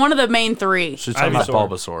 Bulbasaur. like one of the main 3. She's talking about Ivysaur.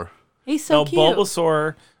 Bulbasaur. He's so no, cute.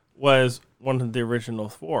 Bulbasaur was one of the original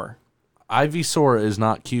 4. Ivysaur is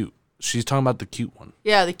not cute. She's talking about the cute one.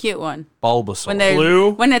 Yeah, the cute one. Bulbasaur. When they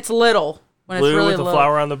Blue? when it's little. When Blue it's really with the little.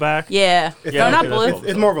 flower on the back. Yeah. Yeah, no, not okay, blue. that's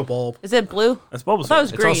It's more of a bulb. Is it blue? That's Bulbasaur. I thought it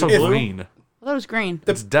was it's green. also It's- green. I thought it was green.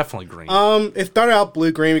 It's definitely green. It started out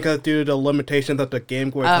blue-green because due to the limitations of the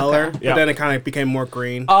Game Boy Okay. Color, Yeah. but then it kind of became more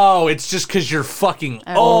green. oh, it's just because you're fucking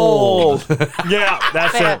old. Yeah,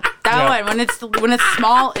 that's Yeah, it. that Yeah. one. When it's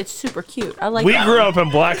small, it's super cute. I like We that grew one. up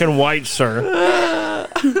in black and white, sir.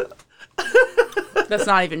 That's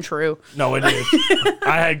not even true. No, it is.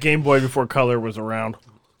 I had Game Boy before color was around.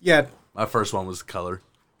 Yeah. My first one was color.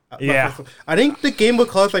 Yeah. I think the Game Boy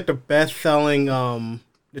Color is like the best-selling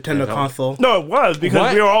Nintendo console. No, it was because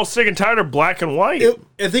What? we were all sick and tired of black and white.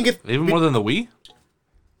 I think it's Even more than the Wii?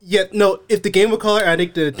 Yeah, no. If the Game Boy Color, I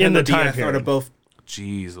think the In the Nintendo time DS are period. both.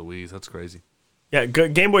 Jeez Louise, that's crazy. Yeah,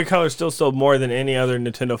 Game Boy Color still sold more than any other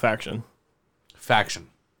Nintendo faction. Faction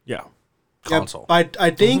Yeah. console. I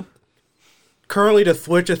think currently the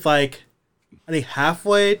Switch is like, I think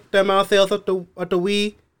halfway the amount of sales of the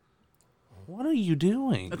Wii. What are you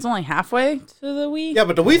doing? It's only halfway to the Wii. Yeah,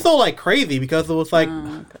 but the Wii sold like crazy because it was like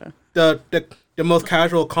Okay. the most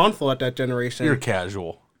casual console at that generation. You're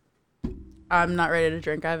casual. I'm not ready to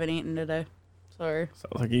drink. I haven't eaten today. Sorry.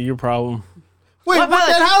 Sounds like your problem. Wait, What about-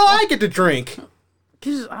 then how do I get to drink?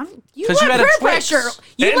 Because you 'Cause you let had a peer Twix. pressure.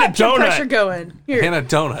 You And let a peer donut. pressure going. Here, And a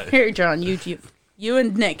donut. here, John. You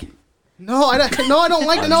and Nick. No, I don't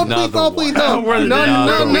like the no. Please, no, please, no. We're No, no,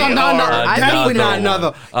 another no, no, one. no, no. Another Definitely not one.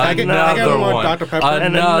 another. I get Another more one. Dr. Pepper. And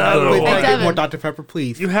Another another Please, one. can I get Devin. more Dr. Pepper,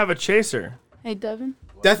 please? You have a chaser. Hey, Devin.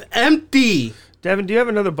 That's empty. Devin, do you have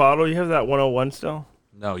another bottle? You have that 101 still?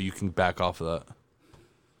 No, you can back off of that.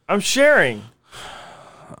 I'm sharing.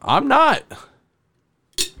 I'm not.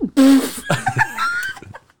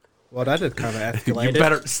 Well, that is kind of You escalated.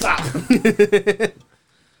 better stop.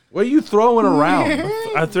 What are you throwing around?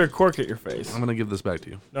 I threw a cork at your face. I'm gonna give this back to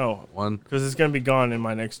you. No, One. because it's going to be gone in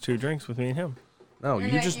my next 2 drinks with me and him. No,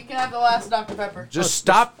 you just can have the last Dr. Pepper.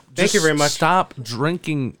 stop. Thank you very much. Stop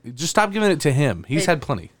drinking. Just stop giving it to him. He's had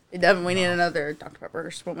plenty. Hey, Devin, we need another Dr. Pepper.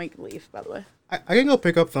 Just won't make you leave, by the way. I can go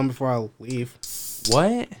pick up some before I leave.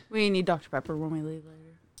 What? We need Dr. Pepper when we leave later.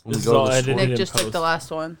 When This we is go all to the edited. store. Nick in just took post. the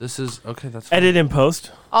last one. This is okay. That's fine. Edit in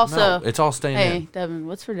post. Also, No, it's all staying hey, in. Devin,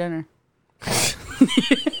 what's for dinner?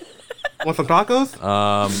 Want some tacos?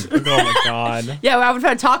 Oh my God. Yeah, well, I would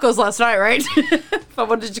have had tacos last night, right? If I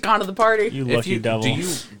would have just gone to the party. You If lucky you, devil.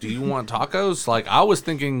 do you want tacos? Like I was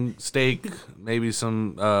thinking steak, maybe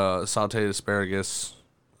some sautéed asparagus.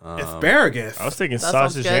 Asparagus. I was thinking That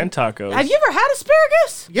sounds sausage good. and tacos. Have you ever had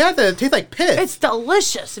asparagus? Yeah, it tastes like piss. It's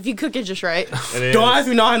delicious if you cook it just right. It is. Don't ask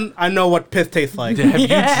me now. I know what piss tastes like. Have you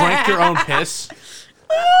drank your own piss?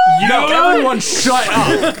 No, everyone shut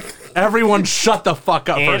up. Everyone shut the fuck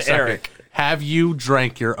up for a And second. Eric. Have you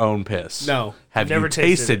drank your own piss? No. Have Never you tasted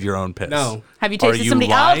tasted it. your own piss? No. Have you Are tasted you somebody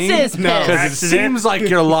lying? else's No. piss? Because it Accident? seems like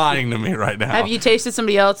you're lying to me right now. Have you tasted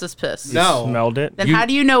somebody else's piss? No. Smelled it. Then how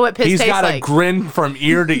do you know what piss He's tastes got a like? grin from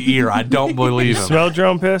ear to ear. I don't believe him. Smelled your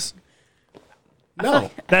own piss? No.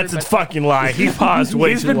 That's a fucking lie. He paused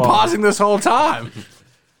way He's too been long. pausing this whole time.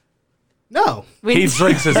 No. He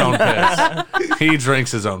drinks his own piss. He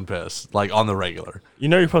drinks his own piss, like on the regular. You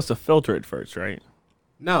know you're supposed to filter it first, right?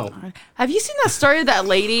 No. Have you seen that story of that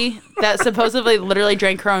lady that supposedly literally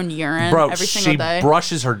drank her own urine Bro, every single she day?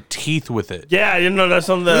 brushes her teeth with it. Yeah, you know that's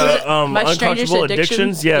on the My Strangest unconscionable Addictions?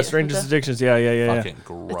 addictions. Yeah, Yeah, strangest okay. addictions. Yeah. Fucking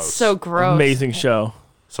gross. It's so gross. Amazing show.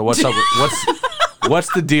 So what's up?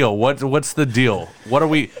 What's the deal? What's the deal? What are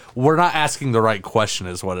we? We're not asking the right question.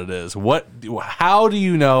 Is what it is. What? How do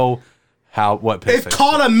you know what piss? It's tastes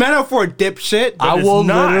called like? a metaphor, dipshit. I it's will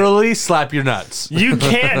not. literally slap your nuts. You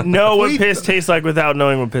can't know what Please- piss tastes like without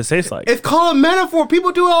knowing what piss tastes like. It's called a metaphor.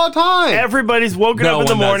 People do it all the time. Everybody's woken No up in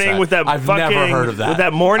the one does morning that. with that I've fucking never heard of that. with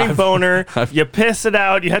that morning boner. You piss it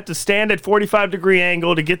out. You have to stand at 45-degree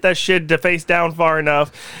angle to get that shit to face down far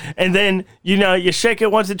enough, and then you shake it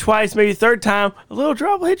once or twice, maybe third time, a little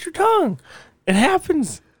drop will hit your tongue. It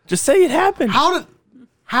happens. Just say it happened.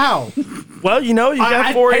 How? Well, you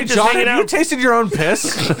got 4 Hey inches John, hanging have you out tasted your own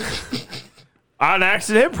piss? on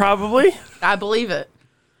accident, probably. I believe it.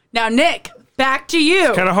 Now, Nick, back to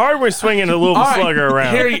you. Kind of hard when we're swinging a Louisville All right, Slugger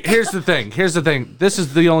around. Here's the thing. This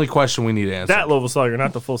is the only question we need to answer. That Louisville Slugger,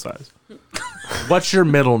 not the full size. What's your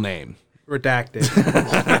middle name? Redacted.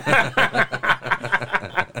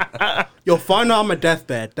 You'll find out on my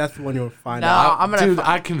deathbed. That's when you'll find No, out. I'm gonna. Dude,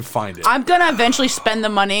 I can find it. I'm gonna eventually spend the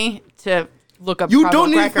money to look up. You public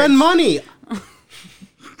don't need records. to spend money.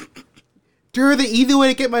 You're the easy way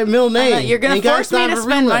to get my middle name. You're gonna And you gotta force me sign to a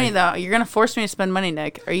spend relay. money, though. You're gonna force me to spend money,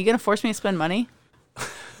 Nick. Are you gonna force me to spend money?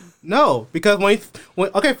 No, because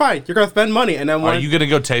okay, fine. You're gonna spend money, and then when Are you gonna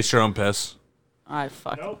go taste your own piss? I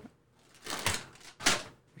fuck.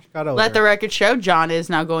 got over Let the it. record show John is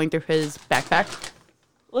now going through his backpack,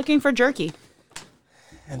 looking for jerky.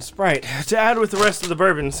 And Sprite to add with the rest of the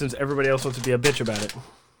bourbon, since everybody else wants to be a bitch about it.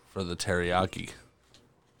 For the teriyaki.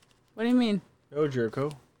 What do you mean? No,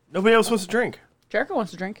 Jericho. Nobody else wants to drink. Jericho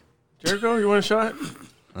wants to drink. Jericho, you want a shot?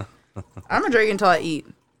 I'm gonna drink until I eat.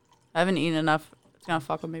 I haven't eaten enough. It's gonna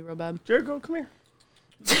fuck with me real bad. Jericho, come here.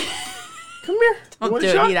 Come here. Don't Want do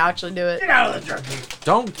a it. shot? He'd actually do it. Get out of the jerky.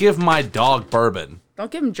 Don't give my dog bourbon.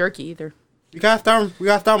 Don't give him jerky either. We gotta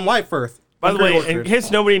start him light first. By the Angry way, in Orchard.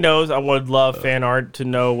 case nobody knows, I would love fan art to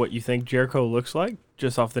know what you think Jericho looks like.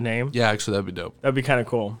 just off the name? Yeah, actually, that'd be dope. That'd be kind of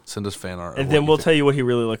cool. Send us fan art. And then we'll tell you what he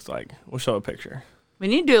really looks like. We'll show a picture. We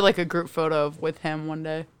need to do like a group photo with him one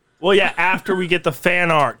day. Well, yeah, after we get the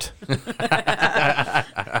fan art.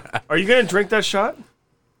 Are you going to drink that shot?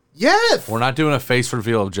 Yes. We're not doing a face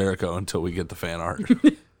reveal of Jericho until we get the fan art.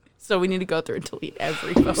 So we need to go through and delete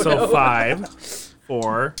every photo. So 5,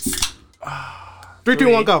 4. 3, 2,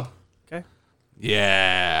 1, go. Okay.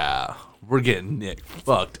 Yeah. We're getting Nick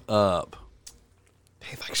fucked up.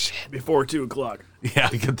 Tastes like shit. Before 2 o'clock. Yeah, I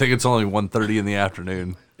think it's only 1:30 in the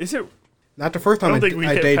afternoon. Is it? Not the first I time don't think we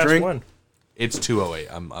I hit day past drink. 1. It's 2:08.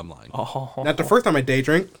 I'm lying. Oh. Not the first time I day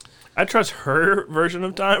drink. I trust her version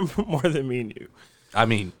of time more than me and you. I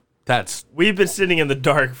mean, that's We've been sitting in the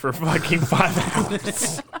dark for fucking 5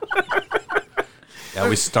 hours. yeah.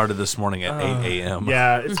 We started this morning at 8 a.m.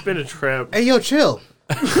 Yeah, it's been a trip. Hey, yo, chill.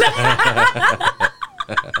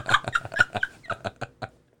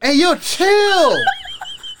 Hey, yo, chill.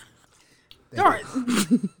 Darn.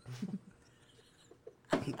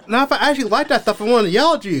 Now, if I actually like that stuff, I want to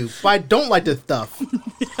yell at you. But I don't like this stuff.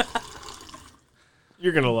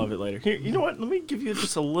 You're going to love it later. Here, you know what? Let me give you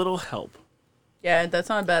just a little help. Yeah, that's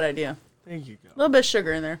not a bad idea. There you go. A little bit of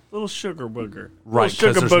sugar in there. Little sugar booger. Right, Little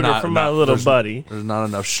sugar 'cause there's booger not from my enough- little there's- buddy. There's not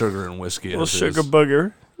enough sugar in whiskey. Little as sugar is.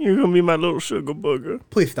 booger. You're going to be my little sugar booger.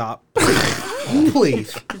 Please stop.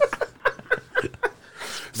 Please.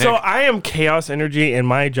 So I am chaos energy, and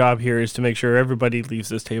my job here is to make sure everybody leaves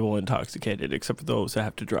this table intoxicated, except for those that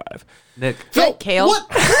have to drive. Nick, So, Kale? What?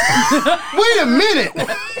 Wait a minute.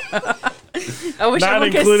 I wish Not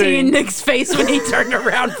everyone could including- see Nick's face when he turned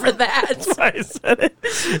around for that. I said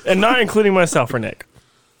it, and not including myself or Nick,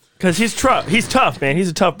 because he's tough, man. He's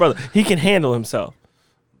a tough brother. He can handle himself.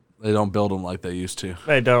 they don't build them like they used to.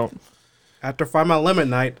 They don't. After 5 Mile Limit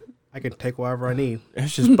night, I can take whatever I need.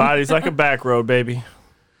 It's just bodies like a back road, baby.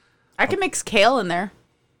 I can mix kale in there.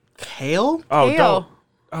 Kale? Oh, Kale. don't.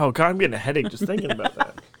 Oh God, I'm getting a headache just thinking about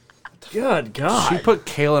that. Good God. She put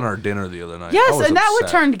kale in our dinner the other night. Yes, I was and that would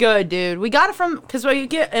upset. turn good, dude. We got it from, because you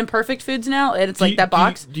get Imperfect Foods now, and it's like that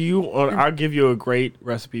box. Do you? I'll give you a great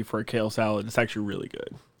recipe for a kale salad. It's actually really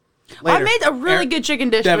good. Later. I made a really good chicken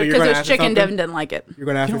dish Devin, you're because gonna it was ask me chicken. something? Devin didn't like it. You're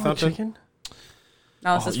going to ask You me don't like something? chicken?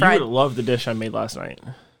 No, this is You fried. would love the dish I made last night.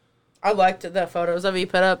 I liked it. The photos of it you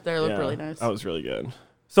put up there look Yeah, really nice. That was really good.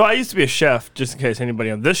 So I used to be a chef, just in case anybody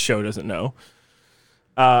on this show doesn't know.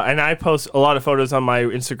 And I post a lot of photos on my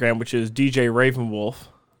Instagram, which is DJ Ravenwolf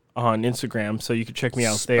on Instagram. So you can check me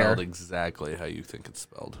out there. Spelled exactly how you think it's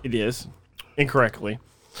spelled. It is incorrectly.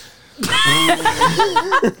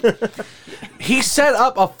 He set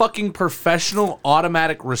up a fucking professional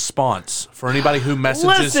automatic response for anybody who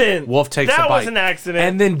messages Listen, Wolf Takes a that Bite. was an accident.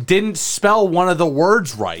 And then didn't spell one of the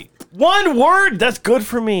words right. One word. That's good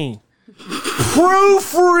for me.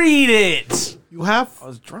 Proofread it. You have I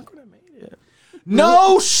was drunk when I made it.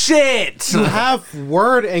 No shit. you have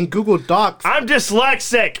Word and Google Docs. I'm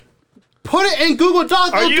dyslexic. Put it in Google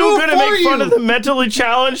Docs. Are I'll you do it going to for make fun you. of the mentally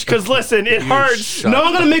challenged? Because listen, it hurts. shut No,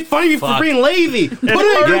 I'm going to make fun of you for Fuck. being lazy. Put it in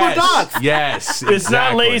hurts. Google Yes. Docs. Yes. It's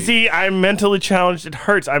not exactly. lazy. I'm mentally challenged. It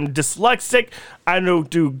hurts. I'm dyslexic. I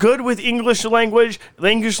don't do good with English language. The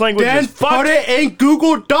English language Then is fucked. put it in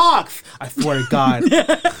Google Docs. I swear to God.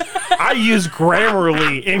 I use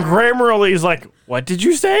Grammarly, and Grammarly is like, what did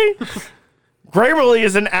you say? Grammarly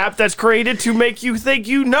is an app that's created to make you think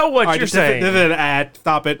you know what All right, you're this saying. is an ad.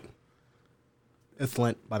 Stop it. It's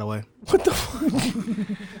lint, by the way. What the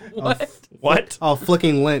fuck? What? Oh,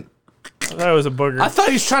 flicking lint. That was a booger. I thought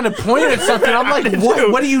he was trying to point at something. I'm like, did what?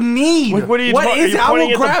 too. What do you need? What are you What are is you it? I pointing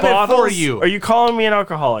will at the grab it for bottles? you. Are you calling me an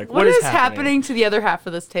alcoholic? what is happening to the other half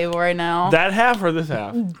of this table right now? That half or this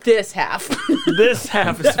half? This half. This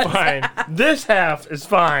half is fine. This half is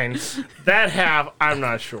fine. That half, I'm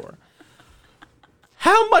not sure.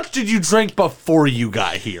 How much did you drink before you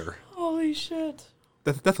got here? Holy shit.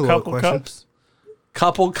 That's a little Couple question. cups,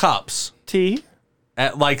 Couple cups tea.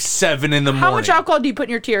 at like 7 in the morning. How much alcohol do you put in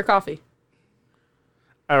your tea or coffee?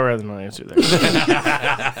 I'd rather not answer that.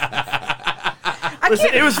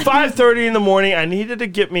 Listen, it was 5:30 in the morning. I needed to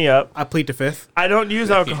get me up. I plead the fifth. I don't use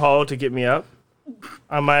alcohol to get me up.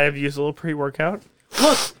 I might have used a little pre-workout.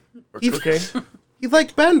 Look, he's, Okay. he's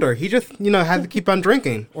like Bender. He just, has to keep on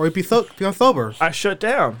drinking or he'd be on sober. I shut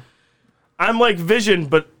down. I'm like Vision,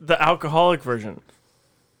 but the alcoholic version.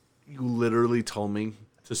 You literally told me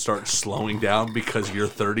to start slowing down because you're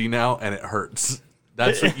 30 now and it hurts.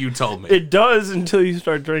 That's what you told me. It does until you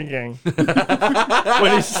start drinking.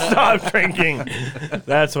 When you stop drinking,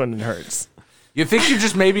 that's when it hurts. You think you're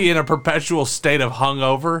just maybe in a perpetual state of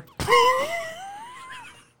hungover?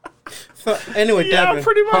 So anyway, Yeah, Devin,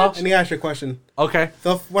 pretty much. Let me ask you a question. Okay,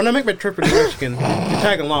 So when I make my trip to Michigan, you're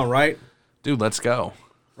tagging along, right? dude, let's go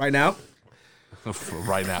Right now?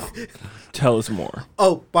 right now. Tell us more.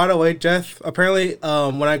 Oh, by the way, Jeff, apparently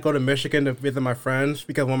when I go to Michigan to visit my friends,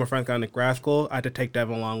 because one of my friends got into grad school, I had to take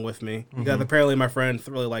Devin along with me. Because apparently my friends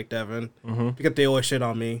really like Devin. Because they always shit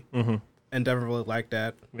on me. And Devin really liked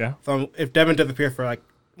that. Yeah. So if Devin disappears for like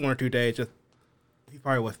 1 or 2 days, he's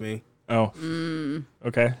probably with me. Oh.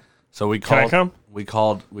 Okay. So we Can I called. come?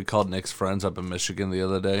 We called Nick's friends up in Michigan the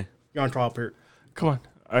other day. You're on trial period. Come on.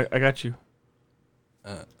 I got you.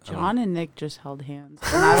 John and Nick just held hands.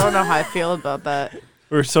 And I don't know how I feel about that.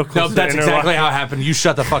 We were so close. No, to that's exactly interlocking. how it happened. You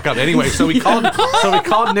shut the fuck up. Anyway, so we called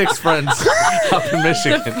Nick's friends up in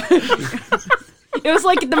Michigan. It was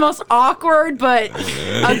like the most awkward, but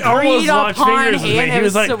He agreed almost locked upon fingers with me. hand. It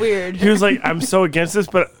was so weird. He was like, I'm so against this,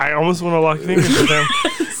 but I almost want to lock fingers with him.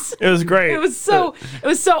 It was great. It was so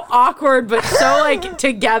awkward, but so like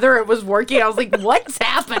together it was working. I was like, "What's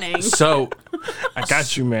happening?" So I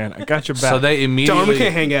got you, man. I got your back. so they John, immediately we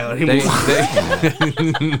can't hang out they,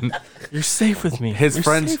 anymore. You're safe with me. his You're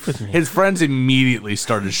friends safe with me. his friends immediately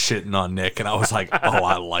started shitting on Nick, and I was like, oh,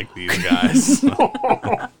 I like these guys.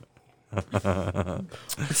 I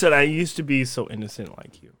said I used to be so innocent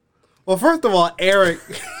like you. Well, first of all, Eric...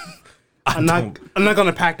 I'm not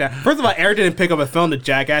gonna pack that. First of all, Eric didn't pick up his phone to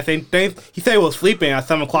jackass. He said he was sleeping at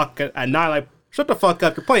 7 o'clock at night. Like, shut the fuck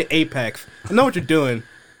up. You're playing Apex. I know what you're doing.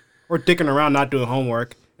 We're dicking around, not doing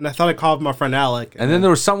homework. And I thought I called my friend Alec. And then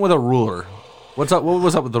there was something with a ruler. What's up? What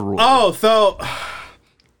was up with the ruler? Oh, so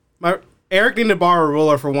Eric needed to borrow a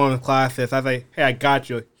ruler for one of his classes. I was like, hey, I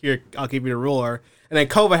got you. Here, I'll give you the ruler. And then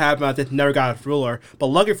COVID happened. I just never got a ruler. But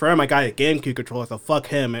lucky for him, I got a GameCube controller, so fuck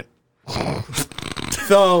him.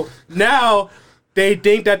 So now they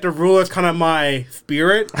think that the ruler is kind of my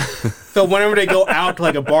spirit. So whenever they go out to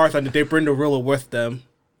like a bar or something, they bring the ruler with them.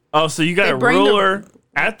 Oh, so you got They a bring the- ruler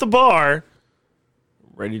at the bar,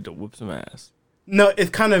 ready to whoop some ass. No, it's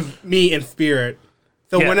kind of me in spirit.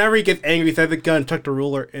 So Yeah. whenever he gets angry, he says the gun, tuck the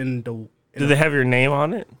ruler in the... Do they have your name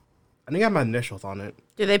on it? I think I have my initials on it.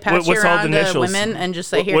 Do they pass you what's all the around to initials? women and just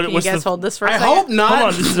say, What- "Here, can you what's guys the- hold this for a I second?" hope not. Hold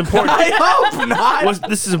on, this is important. I hope not.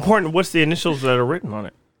 This is important. What's the initials that are written on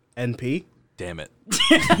it? NP. Damn it.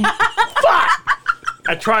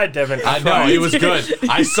 I tried, Devin. I know, it was good.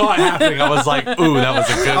 I saw it happening. I was like, ooh, that was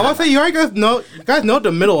a good I one. want to say, you guys know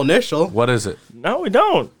the middle initial. What is it? No, we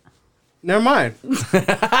don't. Never mind.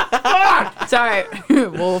 It's all right.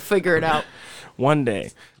 We'll figure it out. One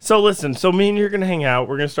day. So listen, so me and you're gonna hang out.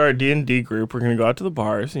 We're gonna start a D&D group. We're gonna go out to the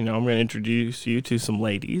bars. You know, I'm gonna introduce you to some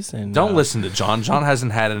ladies. And Don't listen to John. John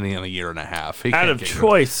hasn't had any in a year and a half. He out can't of get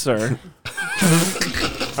choice, sir.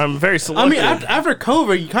 I'm very I selective. mean, after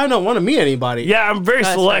COVID, you kind of don't want to meet anybody. yeah, I'm very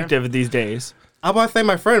That's selective these days. I'm about to say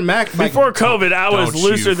my friend Max. Like, Before COVID, I was Don't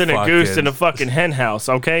looser you than a goose in a fucking hen house.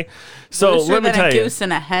 Okay, so Looser let me than tell a you, goose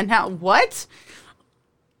in a hen house. What?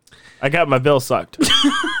 I got my bill sucked.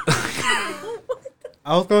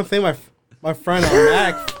 I was gonna say my friend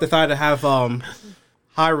Max decided to have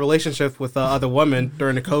high relationships with other women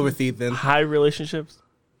during the COVID season. High relationships.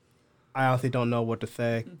 I honestly don't know what to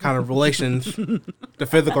say. Kind of relations, the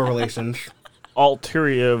physical relations,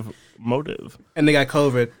 Ulterior motive. and they got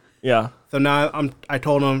COVID. Yeah. So now I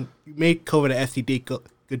told him, you made COVID an STD.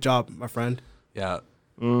 Good job, my friend. Yeah.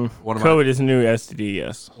 Mm. One of COVID is a new STD.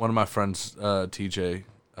 Yes. one of my friends, TJ,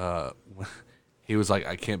 he was like,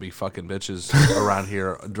 I can't be fucking bitches around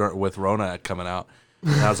here with Rona coming out.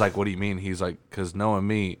 And I was like, what do you mean? He's like, because knowing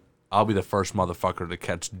me, I'll be the first motherfucker to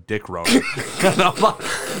catch dick Rona. And I'm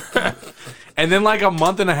like, and then like a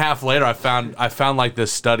month and a half later, I found like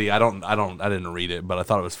this study. I didn't read it, but I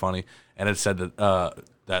thought it was funny. And it said that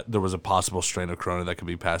that there was a possible strain of corona that could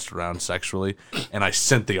be passed around sexually. And I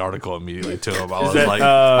sent the article immediately to him. I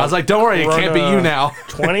was like, don't worry, it can't be you now.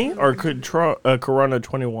 20 or could Corona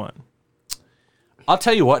 21? I'll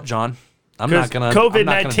tell you what, John. I'm not gonna.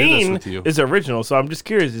 COVID-19 is original, so I'm just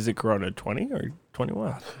curious: is it Corona 20 or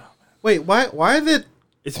 21? Wait, why is it?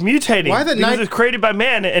 It's mutating Why is it because nine- it's created by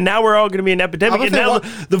man, and now we're all going to be an epidemic. I was And now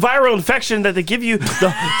saying, the viral infection that they give you,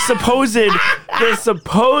 the supposed Nick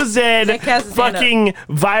has his hand fucking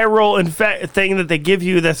viral thing that they give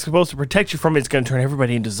you that's supposed to protect you from it's going to turn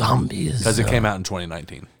everybody into zombies. because it came out in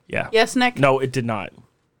 2019. Yeah. Yes, Nick. No, it did not.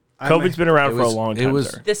 COVID's been around It for a was- long it time, was-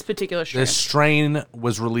 sir. This particular strain. This strain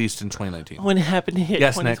was released in 2019. When it happened to hit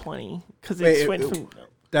Yes, Nick. 2020, because Wait, it went from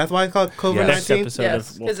That's why it's called COVID-19. next episode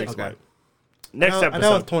Yes, of We'll 'cause Fix it's- Life. Next I know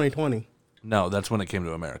episode. it's 2020. No, that's when it came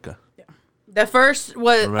to America. The first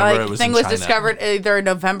was Remember, it was thing in was China. discovered either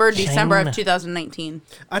November, December China. of 2019.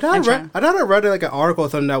 I thought I And read. China. I thought I read like an article or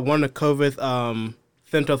something that one of COVID's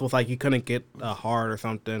sent to us was like you couldn't get hard or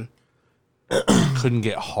something. Couldn't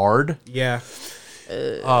get hard. Yeah.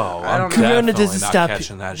 Oh, I'm Corona definitely doesn't not stop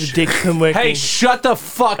catching that the shit. dick from working. Hey, shut the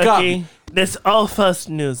fuck Okay, up. that's all false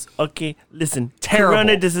news. Okay, listen. Terrible.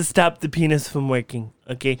 Corona doesn't stop the penis from working.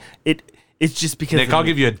 Okay, it's just because. Nick, of I'll me.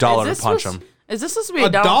 give you $1 to punch supposed- him. Is this supposed to be a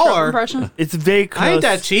 $1? Donald Trump impression? It's very close. I ain't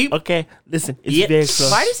that cheap. Okay, listen. It's Yep. very close.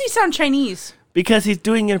 Why does he sound Chinese? Because he's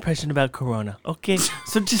doing an impression about Corona. Okay,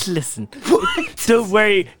 so just listen. Don't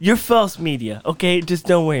worry. You're false media. Okay, just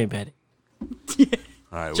don't worry about it.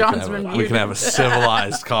 All right, John's we been can have a muted.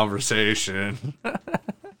 civilized conversation.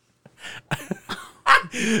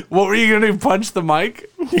 What were you gonna do? Punch the mic?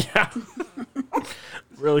 Yeah,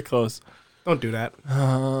 really close. Don't do that,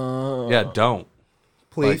 Yeah, don't.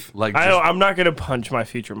 please. Like I just, I'm not gonna punch my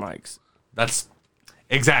future mics. that's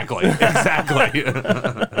exactly.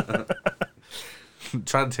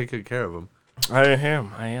 Trying to take good care of him.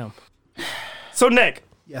 I am. So Nick,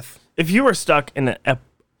 Yes. if you were stuck in an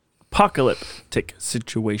apocalyptic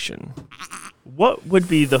situation, what would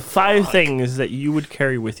be the 5 things that you would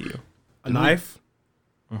carry with you? A knife.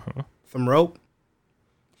 Some rope.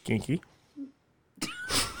 Kinky.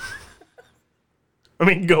 I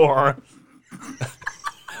mean, go on.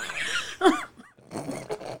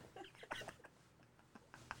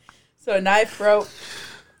 So a knife, rope.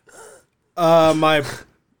 My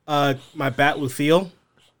bat Lucille.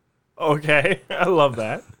 Okay, I love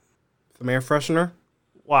that. Some air freshener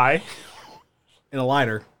Why? and a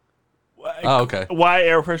lighter. Oh, okay. Why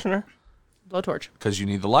air freshener? Blowtorch. Because you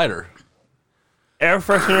need the lighter. Air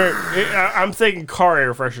freshener. I'm thinking car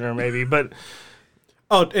air freshener maybe, but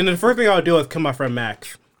Oh, and the first thing I would do is kill my friend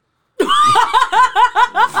Max.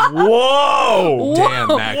 whoa! Damn,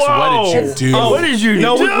 Max, Whoa. what did you do? What did you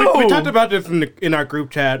No, do? we talked about this in our group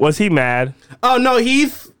chat. Was he mad? Oh no,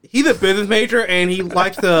 he's a business major and he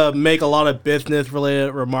likes to make a lot of business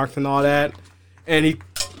related remarks and all that. And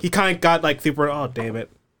he kind of got like super. Oh damn it!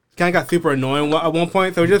 Kind of got super annoying at one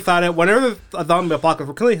point. So we just decided whenever there's a zombie apocalypse,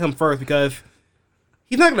 we're killing him first because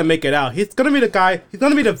he's not gonna make it out. He's gonna be the guy. He's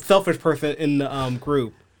gonna be the selfish person in the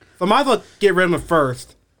group. So might as well get rid of him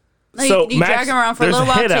first. No, So, you Max, drag him around for a there's little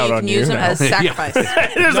a while hit so out you on can you use him now. as sacrifice.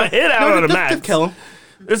 There's a hit out on a just Max. kill him.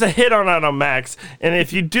 There's a hit on Max, and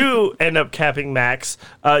if you do end up capping Max,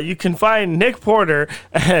 you can find Nick Porter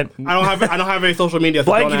at I don't have any social media.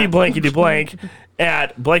 So don't blankety ask. blankety blank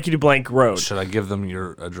at blankety blank road. Should I give them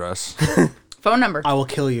your address? Phone number. I will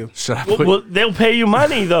kill you. Should I put... Well, they'll pay you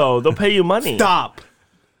money though. They'll pay you money. Stop.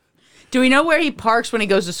 Do we know where he parks when he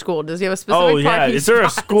goes to school? Does he have a specific Oh yeah, parking is there a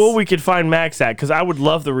spot? school we could find Max at? Because I would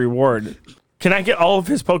love the reward. Can I get all of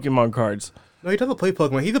his Pokemon cards? No, he doesn't play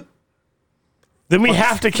Pokemon. Then we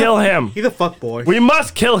have to kill him. He's a fuckboy. We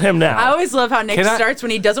must kill him I now. always love how Nick Can I- starts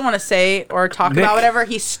when he doesn't want to say or talk Nick- about whatever.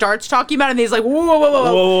 He starts talking about it and he's like, whoa, whoa, whoa, whoa,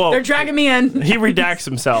 Whoa, whoa. They're dragging me in. He redacts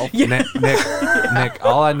himself. Nick,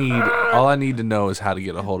 all I need to know is how to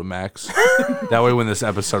get a hold of Max. That way when this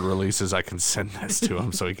episode releases, I can send this to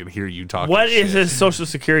him so he can hear you talking. What shit. is his social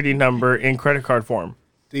security number in credit card form?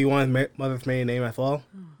 Do you want his mother's maiden name as well?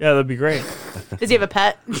 Yeah, that'd be great. Does he have a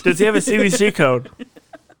pet? Does he have a CVC code?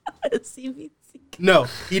 No.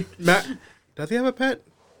 Does he have a pet?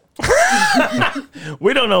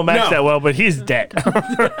 We don't know Max No. that well, but he's dead.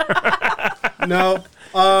 No.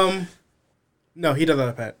 No, he doesn't have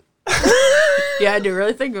a pet. Yeah, I do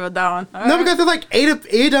really think about that one. All No, right. because there's like eight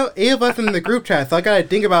of us in the group chat, so I gotta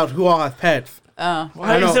think about who all has pets. Why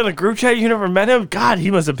I he's know. in a group chat? You never met him? God, he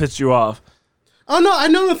must have pissed you off. Oh no, I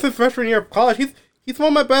know him since freshman year of college. He's one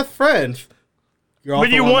of my best friends. You're But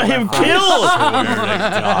also you one of want my him best friends.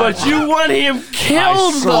 killed. But you want him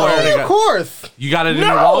killed, swear though. to Of course. You got it in your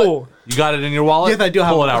No. wallet? You got it in your wallet? Yes, I do have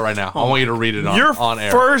Pull it one. out right now. I want you to read it Your on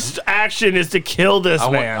air. first action is to kill this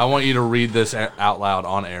man. I want you to read this out loud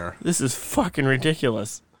on air. This is fucking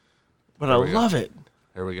ridiculous. But I we go. love it.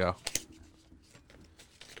 Here we go.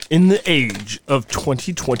 In the age of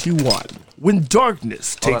 2021, when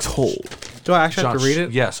darkness takes on. hold, Do I actually have to Josh, read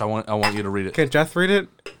it? Yes, I want you to read it. Can Jess read it?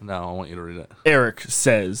 No, I want you to read it. Eric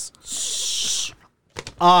says,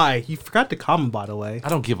 You forgot to comment, by the way. I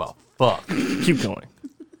don't give a fuck. keep going.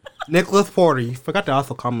 Nicholas Porter, you forgot to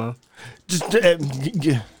also comment. Just,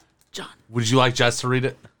 Would you like Jess to read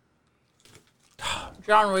it?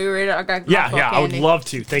 John, will you read it? I got yeah, mouthful yeah, of I would candy. love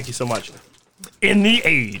to. Thank you so much. In the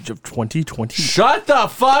age of 2020, Shut the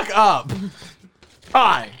fuck up.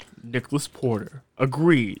 I, Nicholas Porter,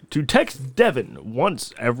 agree to text Devin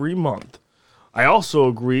once every month. I also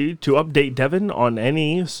agree to update Devin on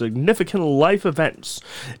any significant life events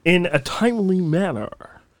in a timely manner.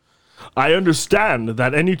 I understand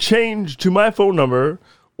that any change to my phone number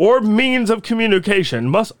or means of communication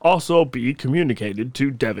must also be communicated to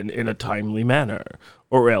Devin in a timely manner,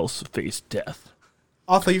 or else face death.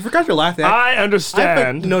 Also, you forgot your last name. I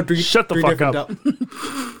understand. Shut the fuck up.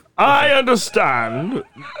 I understand.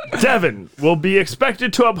 Devin will be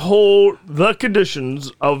expected to uphold the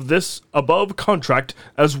conditions of this above contract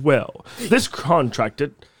as well. This contract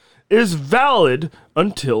is valid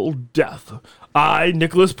until death. I,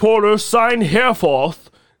 Nicholas Porter, sign hereforth.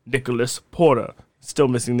 Nicholas Porter. Still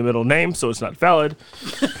missing the middle name, so it's not valid.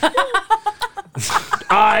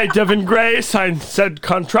 I, Devin Gray, sign said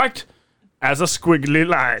contract as a squiggly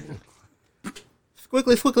line.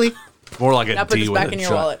 Squiggly. More like a Now put D this with back a in your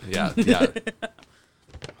shut. wallet. Yeah.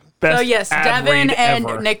 Best So yes, ad Devin read and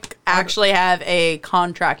ever. Nick actually have a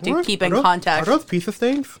contract to keep in contact. Are those pizza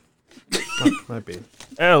things? Might be.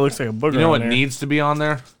 Yeah, it looks like a booger. You know on what there. needs to be on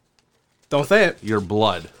there? Don't say it. Your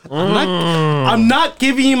blood. I'm not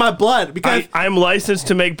giving you my blood because I'm licensed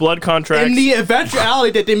to make blood contracts. in the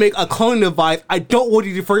eventuality that they make a cloning device, I don't want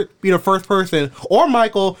you to be the first person or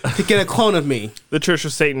Michael to get a clone of me. The Church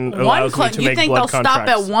of Satan One allows me clone. to You make think blood they'll stop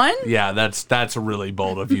contracts. at one? Yeah, that's really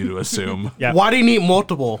bold of you to assume. Yeah. Why do you need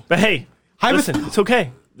multiple? But hey, Hypoth- listen, it's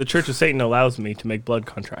okay. The Church of Satan allows me to make blood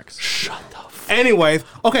contracts. Anyways,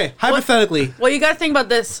 okay, hypothetically, Well, you got to think about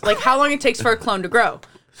this, like how long it takes for a clone to grow.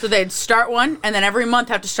 So they'd start one, and then every month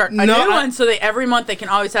have to start a new one. So every month they can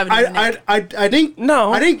always have a new Nick. I think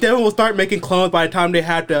No. I think Devin will start making clones by the time they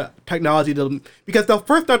have the technology to, because they'll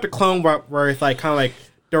first start the clone where it's like kind of like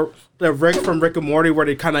the Rick from Rick and Morty where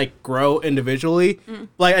they kind of like grow individually.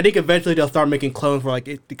 Like I think eventually they'll start making clones where like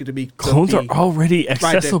it could be Clones are silky already by the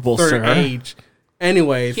accessible, third sir. age.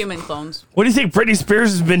 Anyways, Human clones. What do you think Britney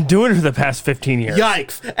Spears has been doing for the past 15 years?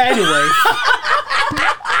 yikes. Anyways,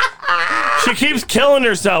 She keeps killing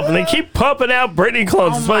herself, and they keep pumping out Britney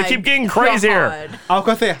clones. That's why they keep getting crazier. God. I was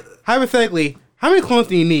gonna say hypothetically, how many clones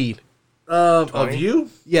do you need? Of you?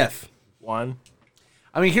 Yes. One.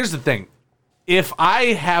 I mean, here's the thing. If I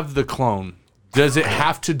have the clone, does it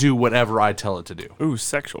have to do whatever I tell it to do? Ooh,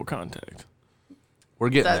 sexual contact. We're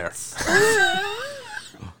getting That's.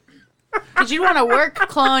 Did you want a work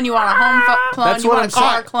clone? You want a home clone? there. That's you what want I'm a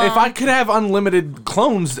car saying. clone? If I could have unlimited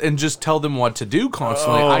clones and just tell them what to do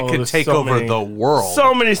constantly, I could there's take so over many. the world.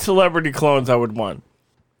 So many celebrity clones I would want.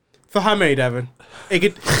 So how many, Devin?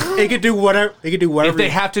 It could do whatever. It could do whatever. if they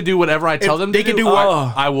have to do whatever I tell them they to can do, do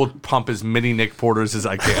what- I will pump as many Nick Porters as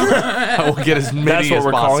I can. I will get as many That's what as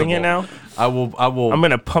we're possible. calling it now? I will. I'm going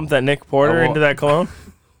to pump that Nick Porter I will- into that clone.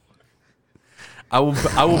 I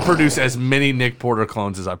will produce as many Nick Porter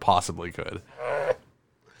clones as I possibly could.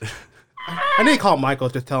 I need to call Michael.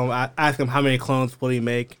 Just tell him, ask him how many clones will he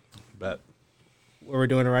make. Bet. What we're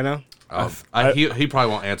doing it right now. He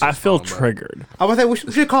probably won't answer. I his feel phone, but- triggered. I was say we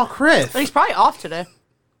should call Chris. He's probably off today.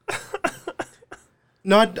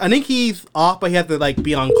 No, I think he's off, but he has to like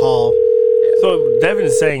be on call. So what Devin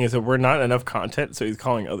is saying is that we're not enough content, so he's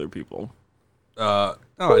calling other people. No,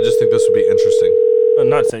 I just think this would be interesting. I'm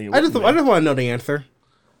not saying it I just wouldn't be. want to know the answer.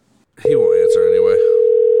 He won't answer anyway.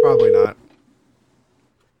 Probably not.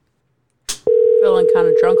 Feeling kind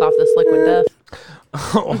of drunk off this liquid death.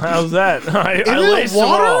 Oh, how's that? I it laced them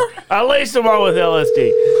water? all. I laced them all with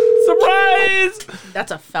LSD. Surprise!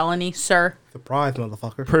 That's a felony, sir. Surprise,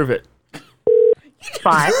 motherfucker. Prove it.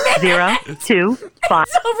 5025. It's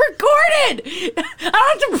all recorded. I don't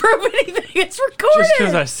have to prove anything. It's recorded. Just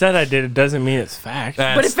because I said I did it doesn't mean it's fact.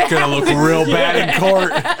 That's if it gonna look happens- real bad in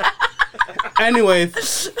court.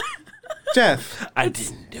 Anyways, Jeff, I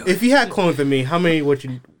didn't do it. if you had clones of me, how many would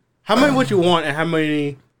you want,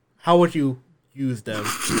 and how would you use them?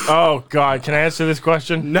 Oh, God. Can I answer this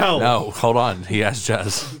question? No. No, hold on. He asked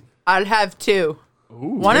Jess. I'd have two.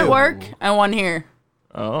 One at work and one here.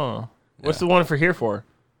 Oh. What's the one for here for?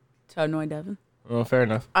 To annoy Devin. Oh, fair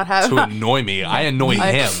enough. I'd have. To annoy me. I annoy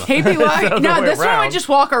him. He'd be like, other no, way this one around. would just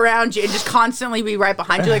walk around you and just constantly be right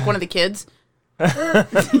behind you like one of the kids. I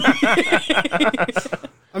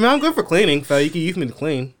mean, I'm good for cleaning, so you can use me to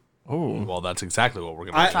clean. Ooh. Well, that's exactly what we're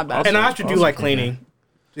gonna do. not bad. And I have to do like cleaning.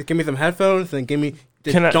 Just give me some headphones and give me.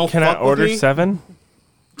 Just Can I fuck with order me. 7?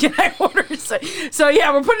 Can I order? So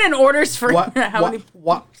yeah, we're putting in orders for how many.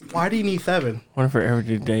 Why do you need 7? One for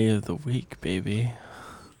every day of the week, baby.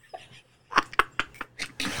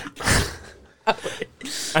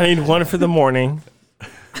 I need one for the morning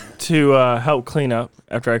to help clean up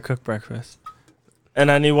after I cook breakfast. And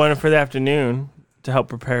I need one for the afternoon to help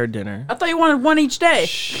prepare dinner. I thought you wanted one each day.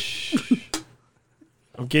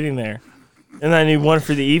 I'm getting there. And I need one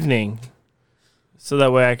for the evening so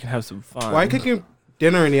that way I can have some fun. Why cooking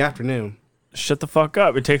dinner in the afternoon? Shut the fuck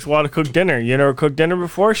up. It takes a while to cook dinner. You never cooked dinner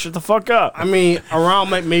before? Shut the fuck up. I mean,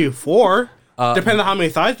 around like maybe 4. Depends on how many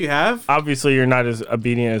sides you have. Obviously, you're not as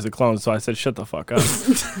obedient as the clones, so I said, shut the fuck up.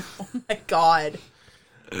 My God.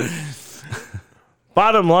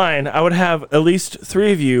 Bottom line, I would have at least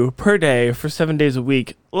 3 of you per day for 7 days a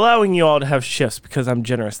week, allowing you all to have shifts because I'm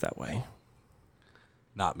generous that way.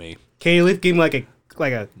 Not me. Can you at least give me like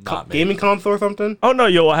a Not me. gaming console or something? Oh, no,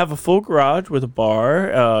 you'll have a full garage with a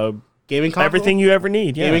bar, Gaming console? everything you ever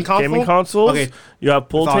need. Yeah. Gaming console? Gaming consoles. Okay. You have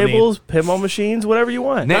pool That's all I need. tables, pinball machines, whatever you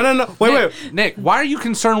want. No. Wait. Nick, why are you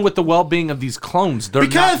concerned with the well-being of these clones? They're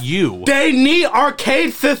Because not you. they need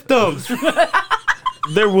arcade systems.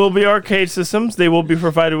 There will be arcade systems. They will be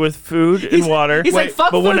provided with food and water. He's like,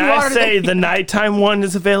 fuck but food when and I water. say the nighttime one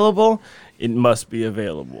is available, it must be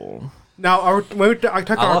available. Now, when I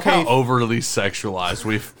talk I love how arcade, overly sexualized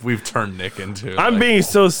we've turned Nick into. I'm Like, being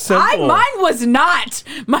so simple. Mine was not.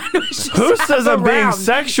 Mine was just Who says I'm being around.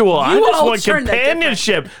 sexual? I You just all want turned it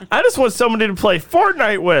companionship. I just want somebody to play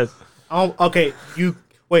Fortnite with. okay, you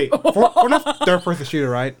wait. We're not third-person shooter,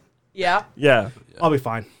 right? Yeah. Yeah. I'll be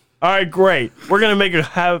fine. All right, great. We're going to make a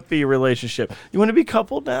happy relationship. You want to be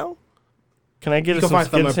coupled now? Can I get You can some find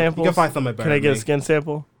skin somebody- samples? you can find somebody better Can I than get a me. skin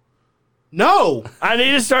sample? No, I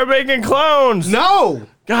need to start making clones. no.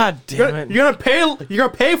 God damn it. You're gonna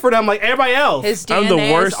pay for them like everybody else. His DNA I'm the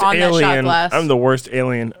worst is on that shot alien. glass. I'm the worst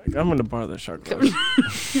alien. I'm going to borrow that shot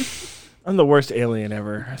glass. I'm the worst alien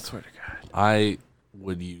ever. I swear to God. I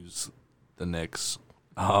would use the Knicks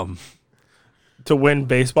To win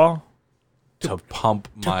baseball? to pump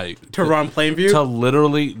my to run Plainview. to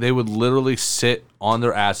literally they would literally sit on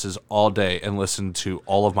their asses all day and listen to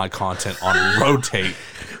all of my content on rotate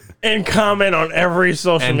And comment on every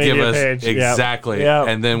social and media give us page. Yep. exactly Yep.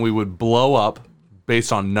 and then we would blow up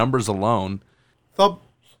based on numbers alone. So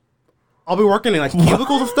I'll be working in like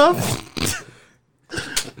cubicles and stuff.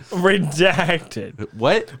 Redacted.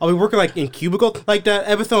 What? I'll be working like in cubicles, like that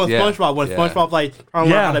episode of Yeah, SpongeBob when yeah. SpongeBob like trying to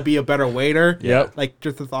learn Yeah. how to be a better waiter. Yep. Like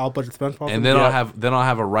just as all bunch of SpongeBob. And then Yeah. I'll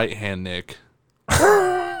have a right hand Nick.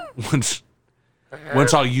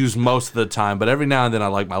 which I'll use most of the time, but every now and then I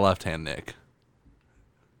like my left hand Nick.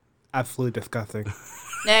 absolutely disgusting.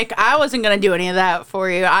 Nick, I wasn't going to do any of that for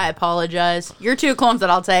you. I apologize. Your 2 clones that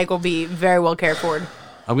I'll take will be very well cared for.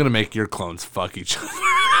 I'm gonna make your clones fuck each other.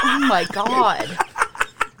 Oh my God.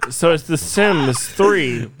 So it's The Sims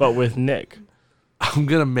 3, but with Nick. I'm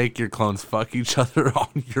gonna make your clones fuck each other on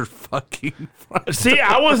your fucking front. See,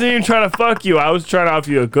 I wasn't even trying to fuck you. I was trying to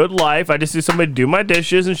offer you a good life. I just need somebody to do my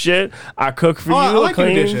dishes and shit. I cook for I you. like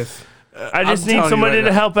doing clean. dishes. I just I'm need telling you somebody right to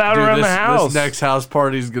now, help out dude, around this, the house. This next house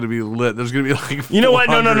party is gonna be lit. There's gonna be like You know what?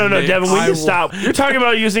 No, 400 Nicks. Devin. We I can will- stop. You're talking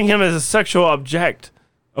about using him as a sexual object.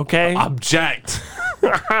 Okay? Object.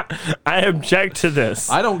 I object to this.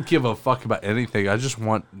 I don't give a fuck about anything. I just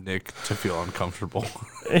want Nick to feel uncomfortable.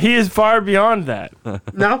 He is far beyond that.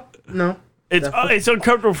 No. It's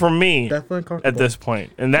uncomfortable for me Definitely uncomfortable. at this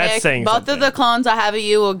point, and that's Nick, saying both something. of the clones I have of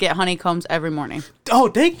you will get honeycombs every morning. Oh,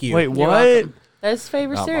 thank you. Wait, You're what? welcome. That's his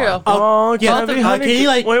favorite Not cereal. Oh, can yeah. I be honey? Can you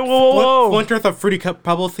like Wait, whoa. Winters of fruity cup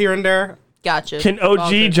pebbles here and there? Gotcha. Can All OG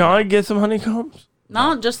good. John get some honeycombs?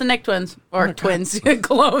 No, just the Nick twins. Or twins.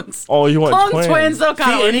 Clones. Oh, you want Clone twins? twins, though, See,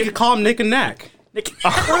 and you kind can call them Nick and Neck.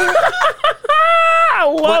 I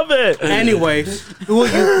love it. Anyways, who will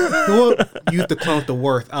use the clones the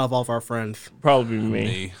worst out of all of our friends? Probably me.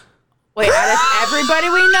 Me. Wait, out of everybody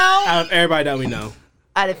we know? Out of everybody that we know.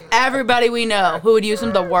 Out of everybody we know, who would use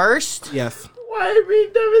them the worst? Yes. Why did we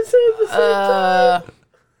never say the same time?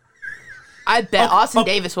 I bet Austin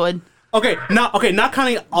Davis would. Okay, not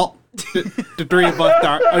counting all the 3 of us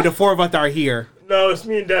that are, or the 4 of us that are here. No, it's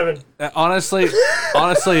me and Devin. Honestly,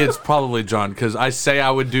 it's probably John because I say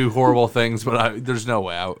I would do horrible things, but there's no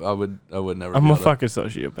way I would never. I'm do a that. fucking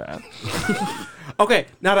sociopath. Okay,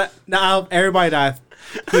 now out of everybody that's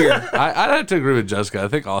here, I'd have to agree with Jessica. I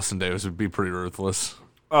think Austin Davis would be pretty ruthless.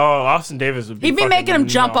 Oh, Austin Davis would be. He'd be fucking making them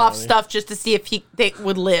jump off gnarly. stuff just to see if they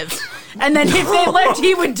would live. And then if they lived,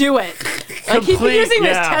 he would do it. Like, he'd be Complete- using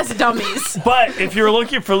them yeah. as test dummies. But if you're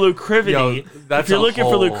looking for lucrativity, Yo, that's if you're a looking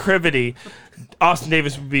for whole- lucrativity, Austin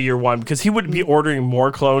Davis would be your one because he would be ordering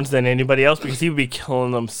more clones than anybody else because he would be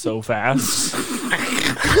killing them so fast.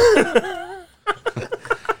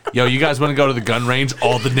 Yo, you guys want to go to the gun range?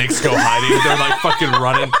 All the Knicks go hiding. They're like fucking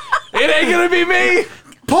running. It ain't gonna be me.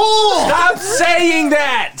 pull. Stop saying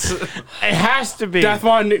that. It has to be. That's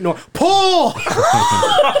why Nick. No, pull.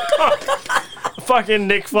 Fucking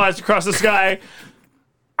Nick flies across the sky.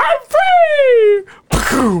 I'm free.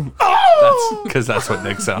 Boom. Oh! Because that's what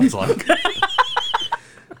Nick sounds like.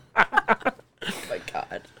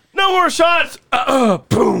 No more shots.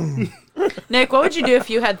 Boom. Nick, what would you do if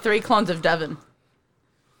you had 3 clones of Devin?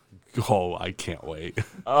 Oh, I can't wait.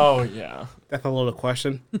 Oh yeah. That's a little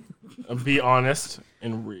question. Be honest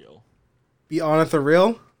and real. Be honest and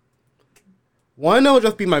real. One will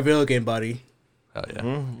just be my video game buddy. Hell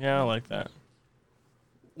yeah. Yeah, I like that.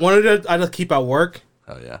 One of I just keep at work.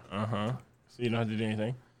 Hell yeah. So you don't have to do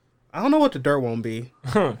anything. I don't know what the dirt won't be.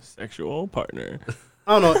 Sexual partner.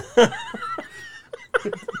 I don't know.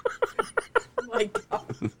 My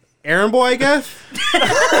God. Aaron boy, I guess.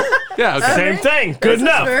 Yeah, okay. Same thing. Good This is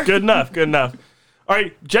enough. fair. Good enough. Good enough. All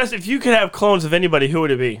right, Jess, if you could have clones of anybody, who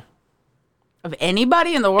would it be? Of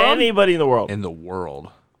anybody in the world? Anybody in the world. In the world.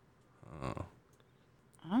 I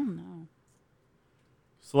don't know.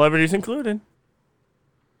 Celebrities included.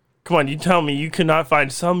 Come on, you tell me you could not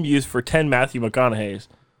find some use for 10 Matthew McConaughey's.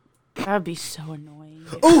 That'd be so annoying.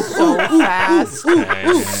 So fast.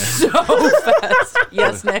 So fast.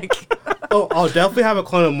 Yes, Nick. Oh, I'll definitely have a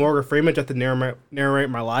clone of Morgan Freeman just to narrate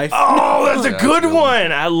my life. Oh, that's a that's good a good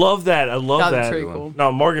one. I love that. I love That's that. pretty cool.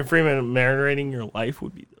 No, Morgan Freeman narrating your life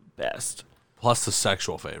would be the best. Plus the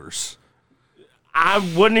sexual favors. I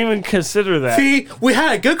wouldn't even consider that. See, we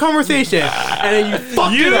had a good conversation, and then you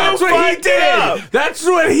fucked You it up. fucked it up. That's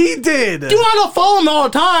what he did. You want to follow him all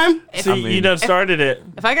the time. See, you done started it.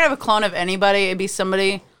 If I could have a clone of anybody, it'd be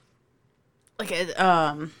somebody like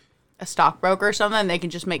a stockbroker or something. They can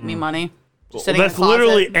just make me money. Just sitting That's in a closet.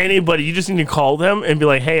 literally anybody. You just need to call them and be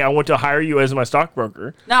like, hey, I want to hire you as my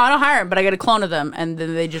stockbroker. No, I don't hire them, but I get a clone of them, and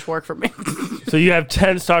then they just work for me. So you have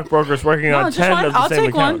 10 stockbrokers working No, on just 10 one. of the I'll same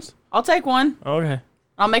take one. accounts. I'll take one. Okay.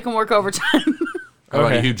 I'll make them work overtime. How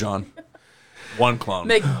about Okay. you, John? One clone.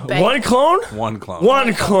 Make bank. One clone? One clone.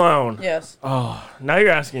 One clone. Yes. Now you're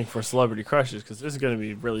asking for celebrity crushes because this is going to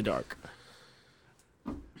be really dark.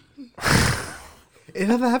 It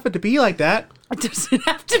doesn't have to be like that. It doesn't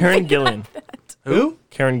have to Karen be Gillan. Who?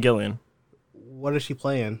 Karen Gillan. What is she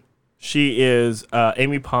playing? She is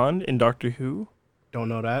Amy Pond in Doctor Who. Don't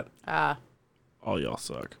know that. All y'all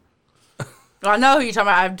suck. I know who you're talking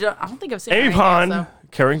about. I don't think I've seen Amy her Pond, anything else,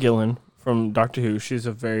 Karen Gillan from Doctor Who. She's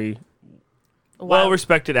a very though. Why-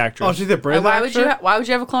 well-respected actress. Oh, she's a British Why would you? actor? Why would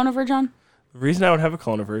you have a clone of her, John? The reason I would have a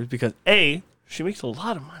clone of her is because A, she makes a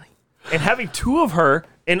lot of money. And having two of her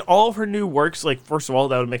in all of her new works, like, first of all,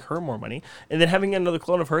 that would make her more money. And then having another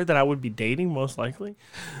clone of her that I would be dating, most likely,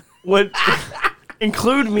 would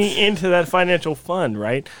include me into that financial fund,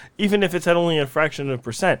 right? Even if it's at only a fraction of a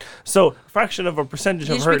percent. So, a fraction of a percentage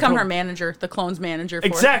You of just her. become her manager, the clone's manager. For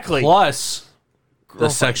Exactly. Plus the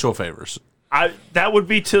sexual favors. That would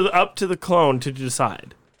be up to the clone to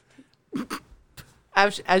decide.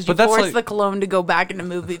 As you But that's force like- the clone to go back into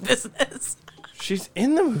movie business. She's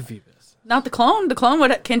in the movie business. Not the clone. The clone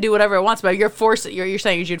can do whatever it wants, but you're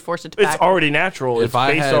saying you'd force it to. It's back. already natural. If It's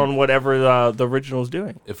I based had- on whatever the original is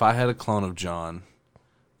doing. If I had a clone of John,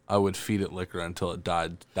 I would feed it liquor until it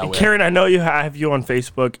died. That way, Karen, I know you have you on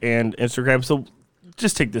Facebook and Instagram, so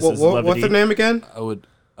just take this as levity. What's her name again?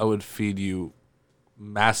 I would feed you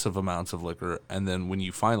massive amounts of liquor, and then when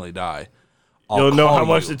you finally die, I'll You'll know call how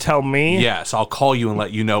much you. to tell me. Yes, I'll call you and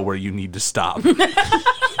let you know where you need to stop.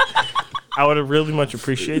 I would really much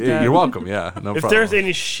appreciate that. You're welcome. Yeah, no If problem. there's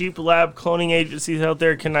any sheep lab cloning agencies out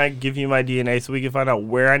there, can I give you my DNA so we can find out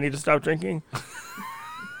where I need to stop drinking?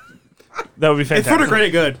 That would be It's fantastic. for the greater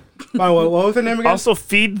good. By the way, what was her name again? Also,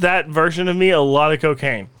 feed that version of me a lot of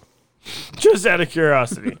cocaine. Just out of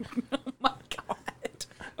curiosity.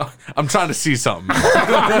 I'm trying to see something.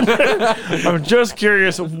 I'm just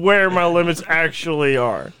curious where my limits actually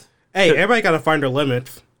are. Hey, everybody got to find their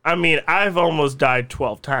limits. I mean, I've almost died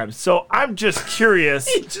 12 times, so I'm just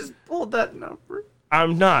curious. Just pulled that number.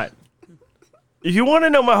 I'm not. If you want to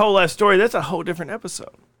know my whole life story, that's a whole different episode.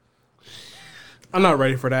 I'm not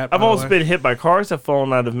ready for that. I've by the almost way. been hit by cars. I've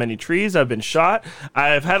fallen out of many trees. I've been shot.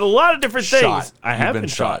 I've had a lot of different things. Shot. I You've have been been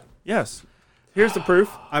shot. shot. Yes. Here's the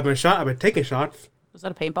proof. I've been shot. I've been taking shots. Was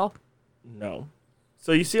that a paintball? No.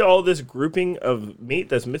 So you see all this grouping of meat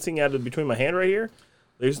that's missing out of between my hand right here?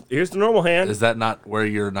 Here's the normal hand. Is that not where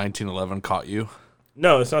your 1911 caught you?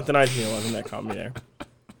 No, it's not the 1911 that caught me there.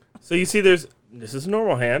 So you see this is a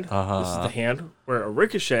normal hand. This is the hand where a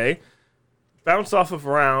ricochet bounced off of a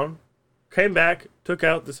round, came back, took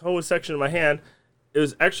out this whole section of my hand. It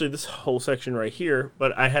was actually this whole section right here,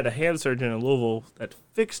 but I had a hand surgeon in Louisville that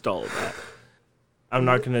fixed all of that. I'm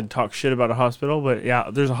not going to talk shit about a hospital, but yeah,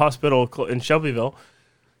 there's a hospital in Shelbyville.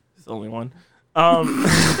 It's the only one.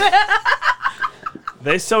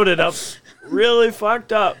 They sewed it up really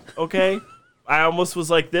fucked up, okay? I almost was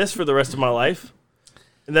like this for the rest of my life.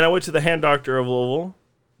 And then I went to the hand doctor of Louisville,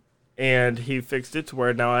 and he fixed it to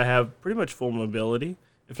where now I have pretty much full mobility,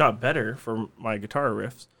 if not better, for my guitar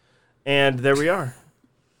riffs. And there we are.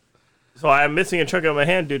 So I'm missing a chunk of my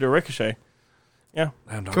hand due to Ricochet. Yeah.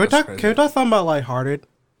 Man, dog, Can we that's talk? crazy. Can we talk something about lighthearted?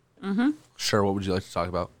 Sure. What would you like to talk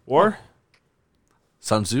about? War?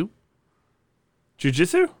 Sun Tzu?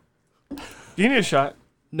 Jiu-Jitsu? Do you need a shot?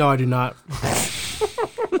 No, I do not.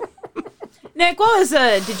 Nick, what was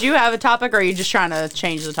did you have a topic or are you just trying to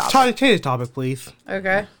change the topic? Try to change the topic, please.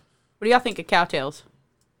 Okay. What do y'all think of cowtails?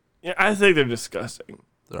 Yeah, I think they're disgusting.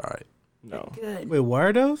 They're all right. No. Good. Wait, what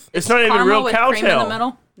are those? It's not even Caramel real with cream in the cowtail.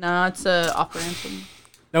 middle? No, it's a off-brand thing.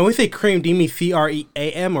 Now, when we say cream, do you mean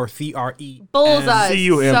CREAM or CRE? Bullseyes.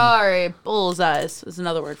 C-U-M. Sorry, bullseyes is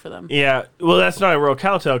another word for them. Yeah, well, that's not a real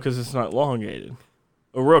cowtail because it's not elongated.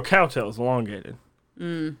 A real cowtail is elongated.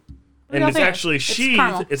 And y'all it's think? actually It's sheathed.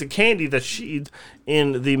 caramel. It's a candy that's sheathed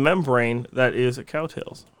in the membrane that is a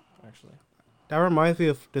cowtail's, actually. That reminds me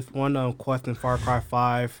of this one quest in Far Cry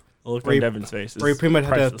 5 Look Where on you- Devin's face. where you pretty much had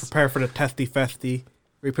to priceless. prepare for the testy festy.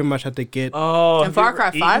 Where you pretty much had to get. Oh, In have Far you ever Cry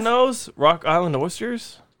eaten 5? those Rock Island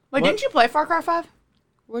oysters? Wait, What? didn't you play Far Cry 5?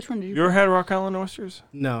 Which one did you? You ever had Rock Island oysters?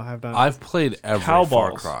 No, I have not. I've played every Cow Far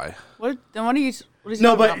balls. Cry. What? Then what are you? What is he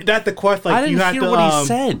No, talking but about? that's the quest. Like I didn't you have hear to, what he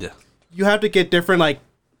said. you have to get different like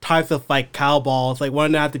types of like cow balls. Like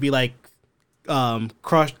one have to be like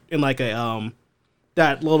crushed in like a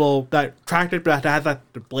that tractor that has like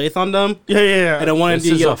the blades on them. Yeah. And then one This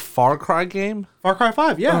is a Far Cry game? Far Cry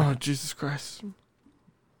 5. Yeah, Oh, Jesus Christ.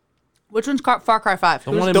 Which one's Far Cry 5?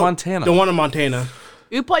 The one in The- Montana. the one in Montana.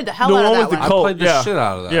 You played the hell The out of one that with the one. I cult. played the yeah. shit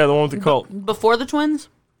out of that. Yeah, the one with the cult. Before the twins,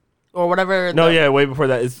 or whatever. No, the- yeah, way before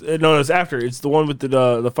that. It's no, it's after. It's the one with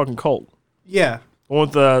the fucking cult. Yeah, The one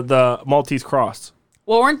with the Maltese cross.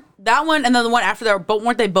 Well, weren't that one and then the one after that? But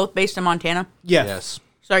weren't they both based in Montana? yes. Yes.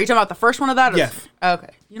 So are you talking about the first one of that? Or Yes. Okay.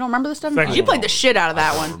 You don't remember this stuff? Second You one. played the shit out of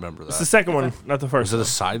that I one. don't remember It's the that. second one, not the first. Is it a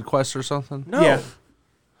side quest or something? No, Yeah.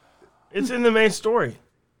 it's in the main story.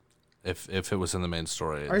 If it was in the main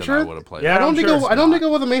story, you then sure? I would have played Yeah. it. I don't I'm think sure it, it's I don't not. think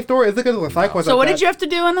it was the main story. It's because it was a side quest. So like what that. did you have to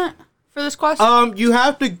do in that for this quest? You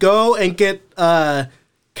have to go and get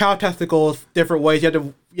cow testicles different ways. You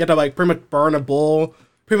have to like pretty much burn a bull.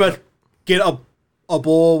 Pretty much get a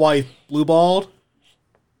bull while he's blue balled.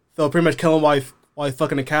 So pretty much kill him while he's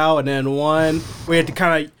fucking a cow, and then one we had to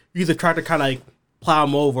kind of use a tractor kind of like plow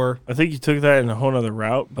him over. I think you took that in a whole other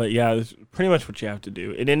route, but yeah, it's pretty much what you have to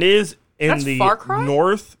do. And it is in That's the Far Cry?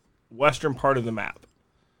 northwestern part of the map.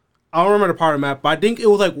 I don't remember the part of the map, but I think it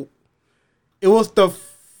was like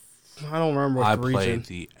I don't remember what I the region. played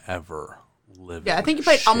the ever living. Yeah, I think you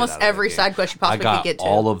played shit almost out of that every game. side quest you I possibly got could get to.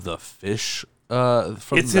 all of the fish. From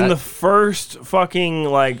It's that. in the first fucking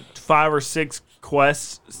like 5 or 6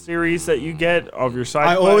 quest series that you get of your side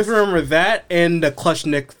I quests. always remember that and the Clutch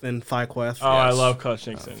Nixon side quest. Oh, I Yes. love Clutch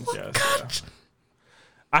Nixon's. Yes. Yeah.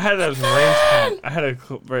 I had that as a ringtone. I had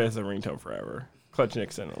as a ringtone forever. Clutch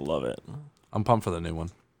Nixon. I love it. I'm pumped for the new one.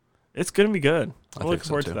 It's gonna be good. I'm think looking so,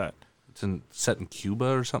 forward too. to that. It's set in Cuba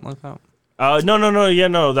or something like that. No. Yeah,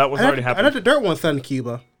 no, that was already I had happened. the dirt one set in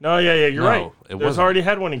Cuba. No, yeah, you're No, right. it There's wasn't. already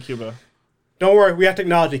had one in Cuba. Don't worry, we have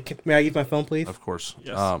technology. May I use my phone, please? Of course.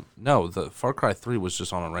 Yes. No, the Far Cry 3 was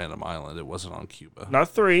just on a random island. It wasn't on Cuba. Not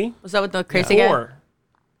 3, Was that with the crazy guy? 4.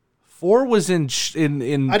 4 was in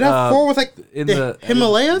I thought 4 was like in the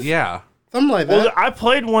Himalayas? Yeah, Something like Well, that. I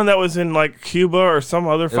played one that was in like Cuba or some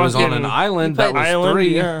other it was on fucking an island. You That played- was Island,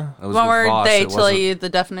 3. yeah. That was One with where Voss. they It tell wasn't- you the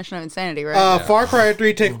definition of insanity, right? Far Cry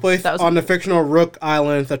 3 takes place That was- on the fictional Rook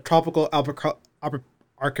Islands, a tropical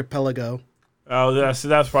archipelago. Oh, that's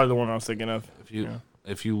probably the one I was thinking of.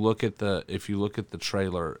 If you look at the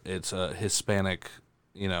trailer, it's a Hispanic,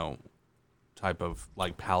 type of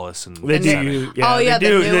like palace and They The do, new- yeah, Oh, yeah, the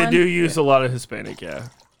they do. new They one? do use a lot of Hispanic, yeah.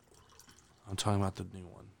 I'm talking about the new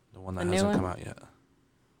one, the one that The new hasn't one? come out yet.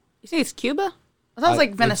 You think it's Cuba? I thought it was like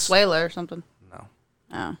it's- Venezuela or something. No,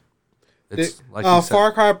 Oh. it's like you said,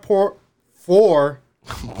 Far Cry 4,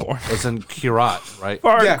 it's in Kirat, right?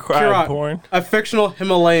 Far yeah, Cry Kirat, porn. a fictional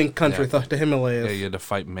Himalayan country, Yeah. the Himalayas. Yeah, you had to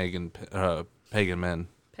fight pagan men.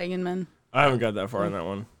 Pagan men. I haven't got that far in that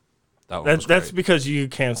one. That one That's was great. because you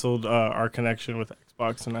canceled our connection with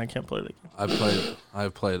Xbox, and I can't play the game.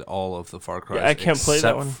 I've played all of the Far Cry. Yeah, I can't play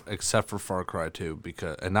that one. except for Far Cry 2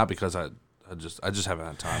 not because I just haven't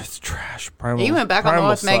had time. It's trash. Primal. You went back on the Primal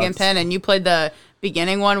one with Megan sucks. Penn and you played the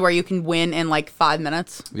beginning one where you can win in like 5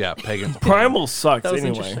 minutes. Yeah, pagan. Primal sucks That was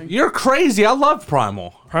anyway. interesting. You're crazy. I loved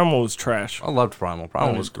Primal. Primal was trash. I loved Primal.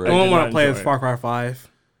 Primal was The great. only did one not I play enjoy is it. Far Cry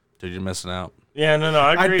 5. Dude, you're missing out. Yeah, no,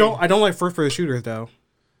 I agree. I don't like first-person shooters though.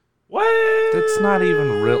 What? It's not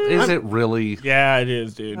even real. Is it really? Yeah, it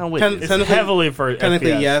is, dude. No, it Ten- isn't. It's Technically- heavily for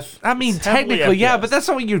Technically, FPS. yes. I mean, It's heavily technically, yeah, FPS. but that's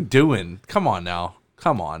not what you're doing. Come on now.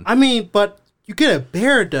 Come on. I mean, but you get a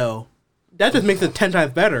bear though. That just makes it 10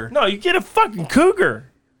 times better. No, you get a fucking cougar.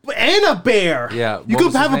 and a bear. Yeah, you what could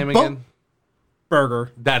was his have name a again?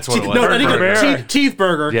 burger. That's what it was. No, I think Burger.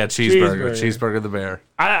 cheeseburger. Yeah, cheeseburger. Cheeseburger. Cheeseburger the bear.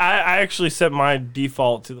 I actually set my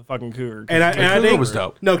default to the fucking cougar. And I Cougar think was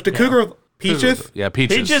dope. No, the cougar with peaches. Yeah,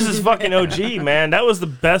 peaches. Peaches is fucking OG, man. That was the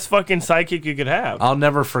best fucking sidekick you could have. I'll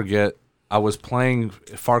never forget. I was playing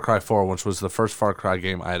Far Cry 4, which was the first Far Cry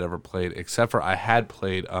game I had ever played, except for I had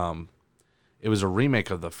played. It was a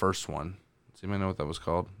remake of the first one. Does anybody know what that was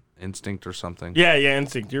called? Instinct or something? Yeah,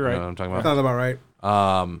 Instinct. You're You know right. what I'm talking about? Sounds about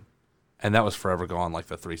right. And that was forever gone, like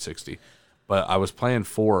the 360. But I was playing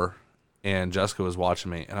 4, and Jessica was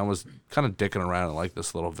watching me, and I was kind of dicking around in like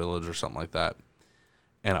this little village or something like that.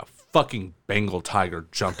 And a fucking Bengal tiger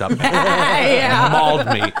jumped up and mauled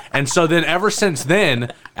me. And so then ever since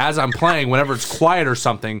then, as I'm playing, whenever it's quiet or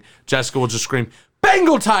something, Jessica will just scream,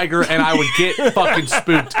 Bengal tiger! And I would get fucking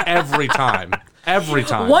spooked every time. Every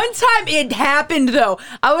time. One time it happened though.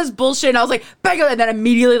 I was bullshitting. I was like, "Bang!" and then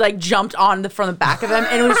immediately like jumped on from the back of him,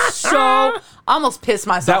 and it was so. I almost pissed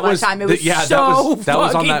myself that time. It was so that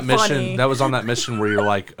was on that fucking mission. funny. That was on that mission where you're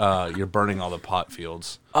like you're burning all the pot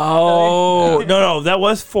fields. Oh no, that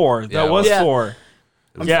was 4. Yeah, That it was was. 4.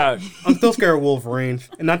 Yeah, I'm still scared of Wolverine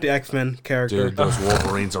and not the X-Men character. Dude, those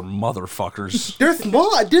Wolverines are motherfuckers. They're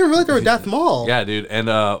small. I didn't realize they were that small. Yeah, dude. And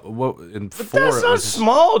what in 4 that's it not was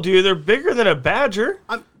small, dude. They're bigger than a badger.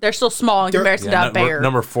 They're still small in comparison to a bear.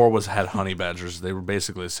 Number 4 was had honey badgers. They were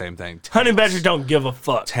basically the same thing. Honey badgers don't give a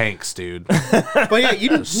fuck. Tanks, dude. But yeah,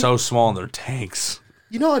 They're so small and they're tanks.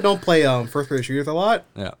 you know I don't play first-person shooters a lot.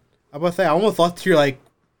 Yeah. I was about to say I almost lost to like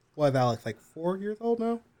what is Alex, like 4 years old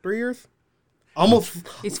now? 3 years? Almost.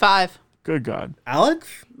 He's 5. Good God. Alex?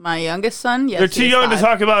 My youngest son. Yes, They're too he's young to 5.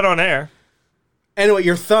 talk about on air. Anyway,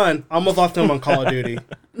 your son, I almost lost to him on Call of Duty.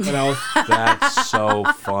 When I was, That's so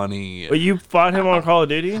funny. But you fought him on Call of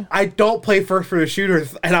Duty? I don't play first-person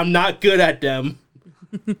shooters, and I'm not good at them.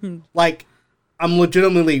 Like, I'm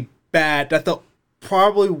legitimately bad. That's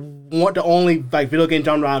probably the only like video game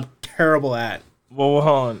genre I'm terrible at. Well, hold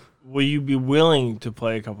on. Will you be willing to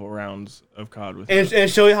play a couple rounds of COD with me? And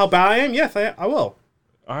show you how bad I am? Yes, I will.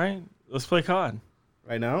 All right, let's play COD.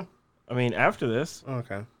 Right now? I mean, after this, Oh,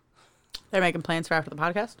 okay. They're making plans for after the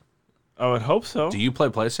podcast. I would hope so. Do you play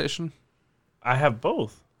PlayStation? I have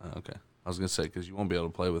both. Oh, okay. I was gonna say because you won't be able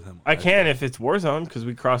to play with him. I can if it's Warzone because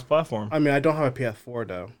we cross-platform. I mean, I don't have a PS4,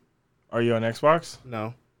 though. Are you on Xbox?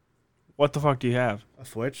 No. What the fuck do you have? A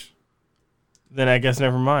Switch? Then I guess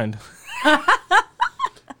never mind.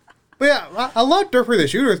 But yeah, I love Dirt for the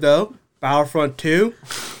shooters, though. Battlefront 2.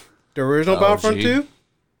 The original OG. Battlefront 2.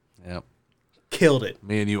 Yep. Killed it.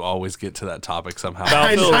 Me and you always get to that topic somehow.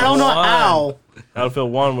 I Battlefield don't know 1. how.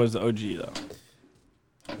 Battlefield 1 was the OG, though.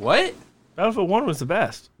 What? Battlefield 1 was the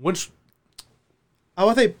best. Which I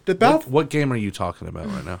would say the what game are you talking about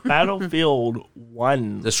right now? Battlefield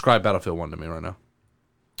 1. Describe Battlefield 1 to me right now.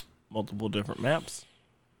 Multiple different maps.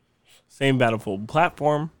 Same Battlefield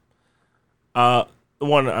platform. The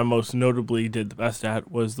one I most notably did the best at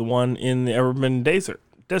was the one in the Everman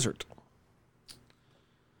Desert.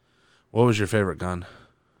 What was your favorite gun?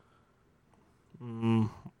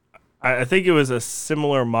 I think it was a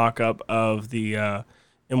similar mock-up of the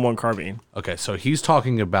M1 carbine. Okay, so he's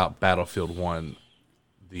talking about Battlefield 1,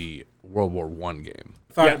 the World War I game.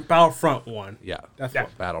 Sorry, Yeah. Battlefront 1. Yeah, That's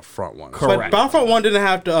what Battlefront 1. Correct. But Battlefront 1 didn't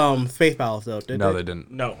have to, space battles, though, did No, they? they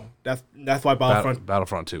didn't. No. That's why Battlefront...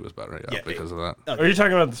 Battlefront 2 was better, Yeah, because of that. Are you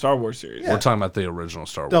talking about the Star Wars series? We're talking about the original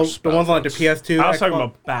Star The Wars. ones on like the Battlefronts. PS2. I was talking Xbox.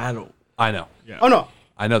 about Battle. I know. Oh, no.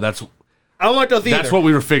 I know. That's I don't like those either. what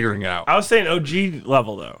we were figuring out. I was saying OG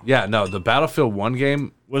level, though, Yeah, no, the Battlefield 1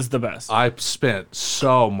 game, was the best. I spent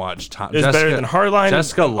so much time. It's better than Hardline.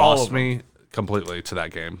 Jessica all lost of them. me completely to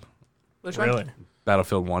that game. Which Really? one?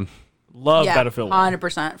 Battlefield 1. Love Yeah, Battlefield 1.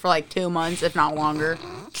 100% for like 2 months, if not longer.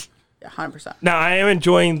 Yeah, 100%. Now, I am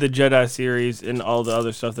enjoying the Jedi series and all the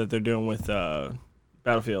other stuff that they're doing with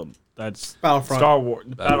Battlefield. That's Battlefront. Star Wars.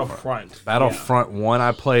 Battlefront. Battlefront 1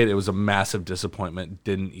 I played, it was a massive disappointment.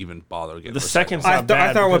 Didn't even bother getting The a second's I not thought- I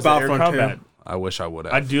bad thought it was because of air Battlefront 2. combat. I wish I would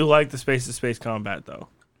have. I do like the space-to-space combat, though.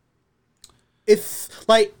 It's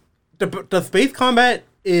like the space combat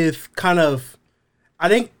is kind of, I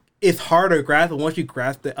think it's hard to grasp, but once you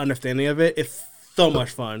grasp the understanding of it, it's so much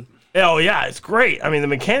fun. Oh, yeah, it's great. I mean, the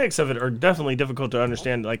mechanics of it are definitely difficult to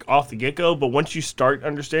understand, like, off the get-go, but once you start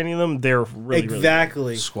understanding them, they're really,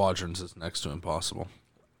 Exactly. Squadrons is next to impossible.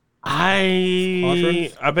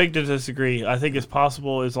 I beg to disagree. I think it's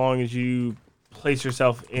possible as long as you place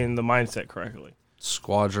yourself in the mindset correctly.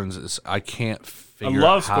 Squadrons is I can't figure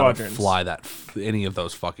love out how Squadrons. to fly any of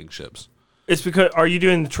those fucking ships. It's because, are you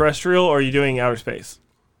doing terrestrial or are you doing outer space?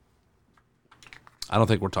 I don't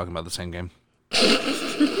think we're talking about the same game.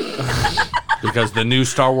 Because the new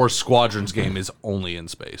Star Wars Squadrons game is only in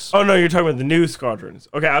space. Oh no, you're talking about the new Squadrons.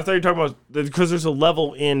 Okay, I thought you were talking about because there's a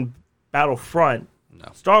level in Battlefront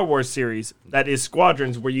Star Wars series that is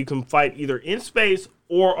Squadrons where you can fight either in space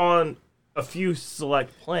or on a few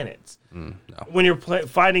select planets. No. When you're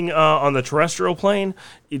fighting on the terrestrial plane,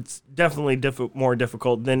 it's definitely more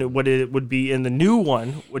difficult than what it would be in the new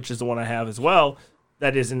one, which is the one I have as well.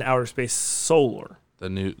 That is in outer space solar. The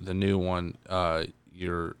new one,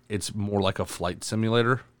 it's more like a flight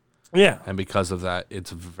simulator. Yeah. And because of that,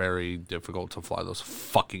 it's very difficult to fly those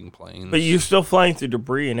fucking planes. But you're still flying through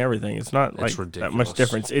debris and everything. It's not like that much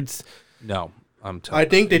difference. No, I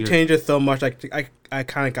think they changed it so much. Like I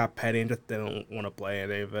kind of got petty and just didn't want to play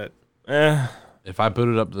any of it. If I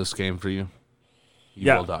booted up this game for you,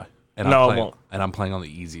 you will die. And I won't. And I'm playing on the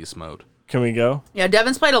easiest mode. Can we go? Yeah,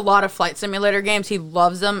 Devin's played a lot of flight simulator games. He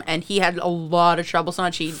loves them, and he had a lot of trouble. So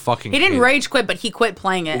much he didn't rage quit, but he quit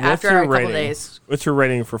playing it after a couple days. What's your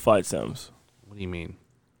rating for flight sims? What do you mean?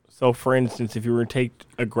 So, for instance, if you were to take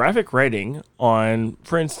a graphic rating on,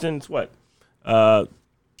 for instance, what?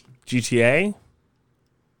 GTA?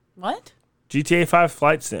 What? GTA 5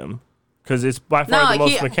 flight sim. Because it's by far the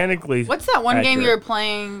most mechanically What's that one game accurate. you were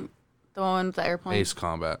playing? The one with the airplane? Ace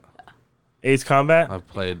Combat. Ace Combat? I've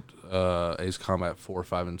played Ace Combat 4,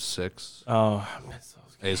 5, and 6. Oh, I miss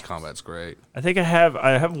those games. Ace Combat's great. I think I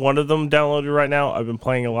have one of them downloaded right now. I've been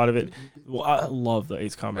playing a lot of it. Well, I love the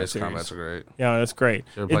Ace Combat series. Ace Combat's great. Yeah, that's great.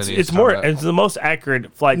 It's the most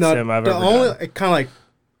accurate flight sim I've ever done. Kind of like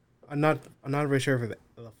I'm not really sure if it's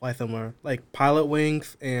the flight somewhere like Pilot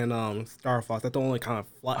Wings and Star Fox. That's the only kind of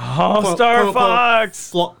flight. Oh, Star Fox!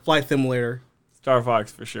 Flight simulator. Star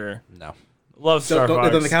Fox for sure. No. Love Star Fox.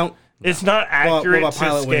 It doesn't count? It's not accurate what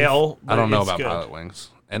about to scale. I don't know about good. Pilot Wings.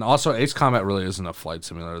 And also, Ace Combat really isn't a flight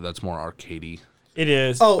simulator. That's more arcadey. It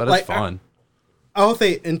is. Oh, but like, it's fun. I would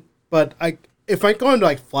say, if I go into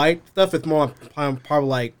like flight stuff, it's more probably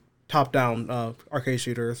like top-down arcade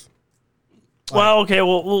shooters. Well, okay.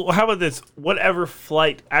 Well, how about this? Whatever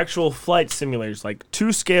actual flight simulators, like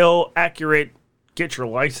 2-scale, accurate, get your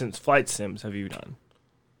license flight sims have you done?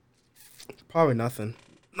 Probably nothing.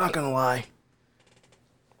 Not gonna lie.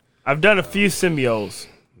 I've done a few Symbios.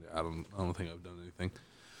 Yeah, I don't think I've done anything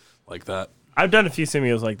like that. I've done a few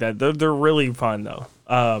Symbios like that. They're really fun though.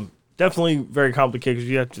 Definitely very complicated because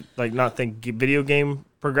you have to not think video game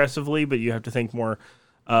progressively, but you have to think more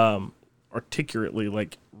articulately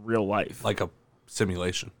like real life, like a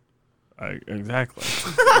simulation. Exactly.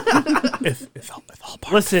 It's all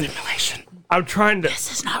part Listen, of simulation. I'm trying to.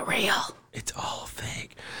 This is not real. It's all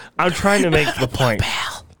fake. I'm trying to make the point.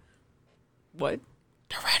 What?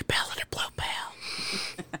 The red pill and the blue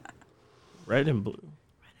pill. Red and blue.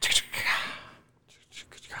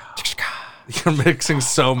 You're mixing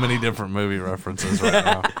so many different movie references right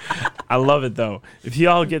now. I love it though. If you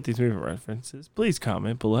all get these movie references, please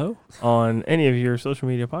comment below on any of your social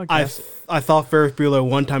media podcasts. I saw Ferris Bueller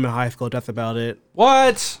one time in high school. That's about it.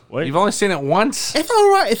 What? What? You've only seen it once? It's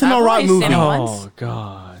all right. It's an I've all right only movie. seen it Oh once.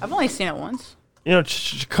 God! I've only seen it once. You know,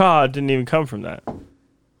 Chaka didn't even come from that.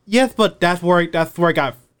 Yes, but that's where I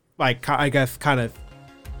got like I guess kind of.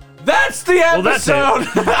 That's the episode. Well,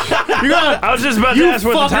 that's it. I was just about to ask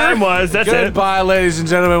what the time was. That's it. Goodbye, ladies and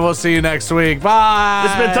gentlemen. We'll see you next week. Bye.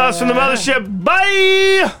 This has been Thoughts from the Mothership.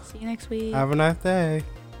 Bye. See you next week. Have a nice day.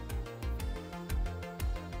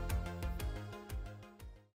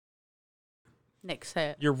 Nick, say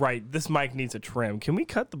it. You're right. This mic needs a trim. Can we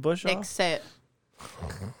cut the bush Nick, off? say it.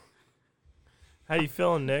 How you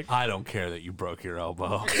feeling, Nick? I don't care that you broke your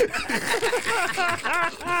elbow.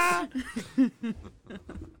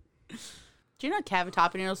 Do you know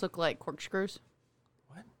cavatappi noodles look like corkscrews?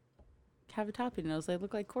 What? Cavatappi noodles, they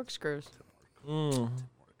look like corkscrews. Mm.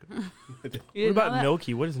 You What didn't about know that?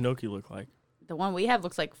 gnocchi? What does gnocchi look like? The one we have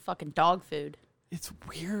looks like fucking dog food. It's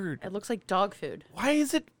weird. It looks like dog food. Why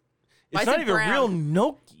is it? Why It's is not it even brown? real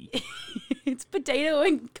gnocchi. It's potato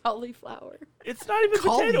and cauliflower. It's not even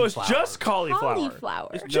potato. It's Cauliflower. just cauliflower.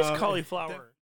 Cauliflower. It's just No, cauliflower.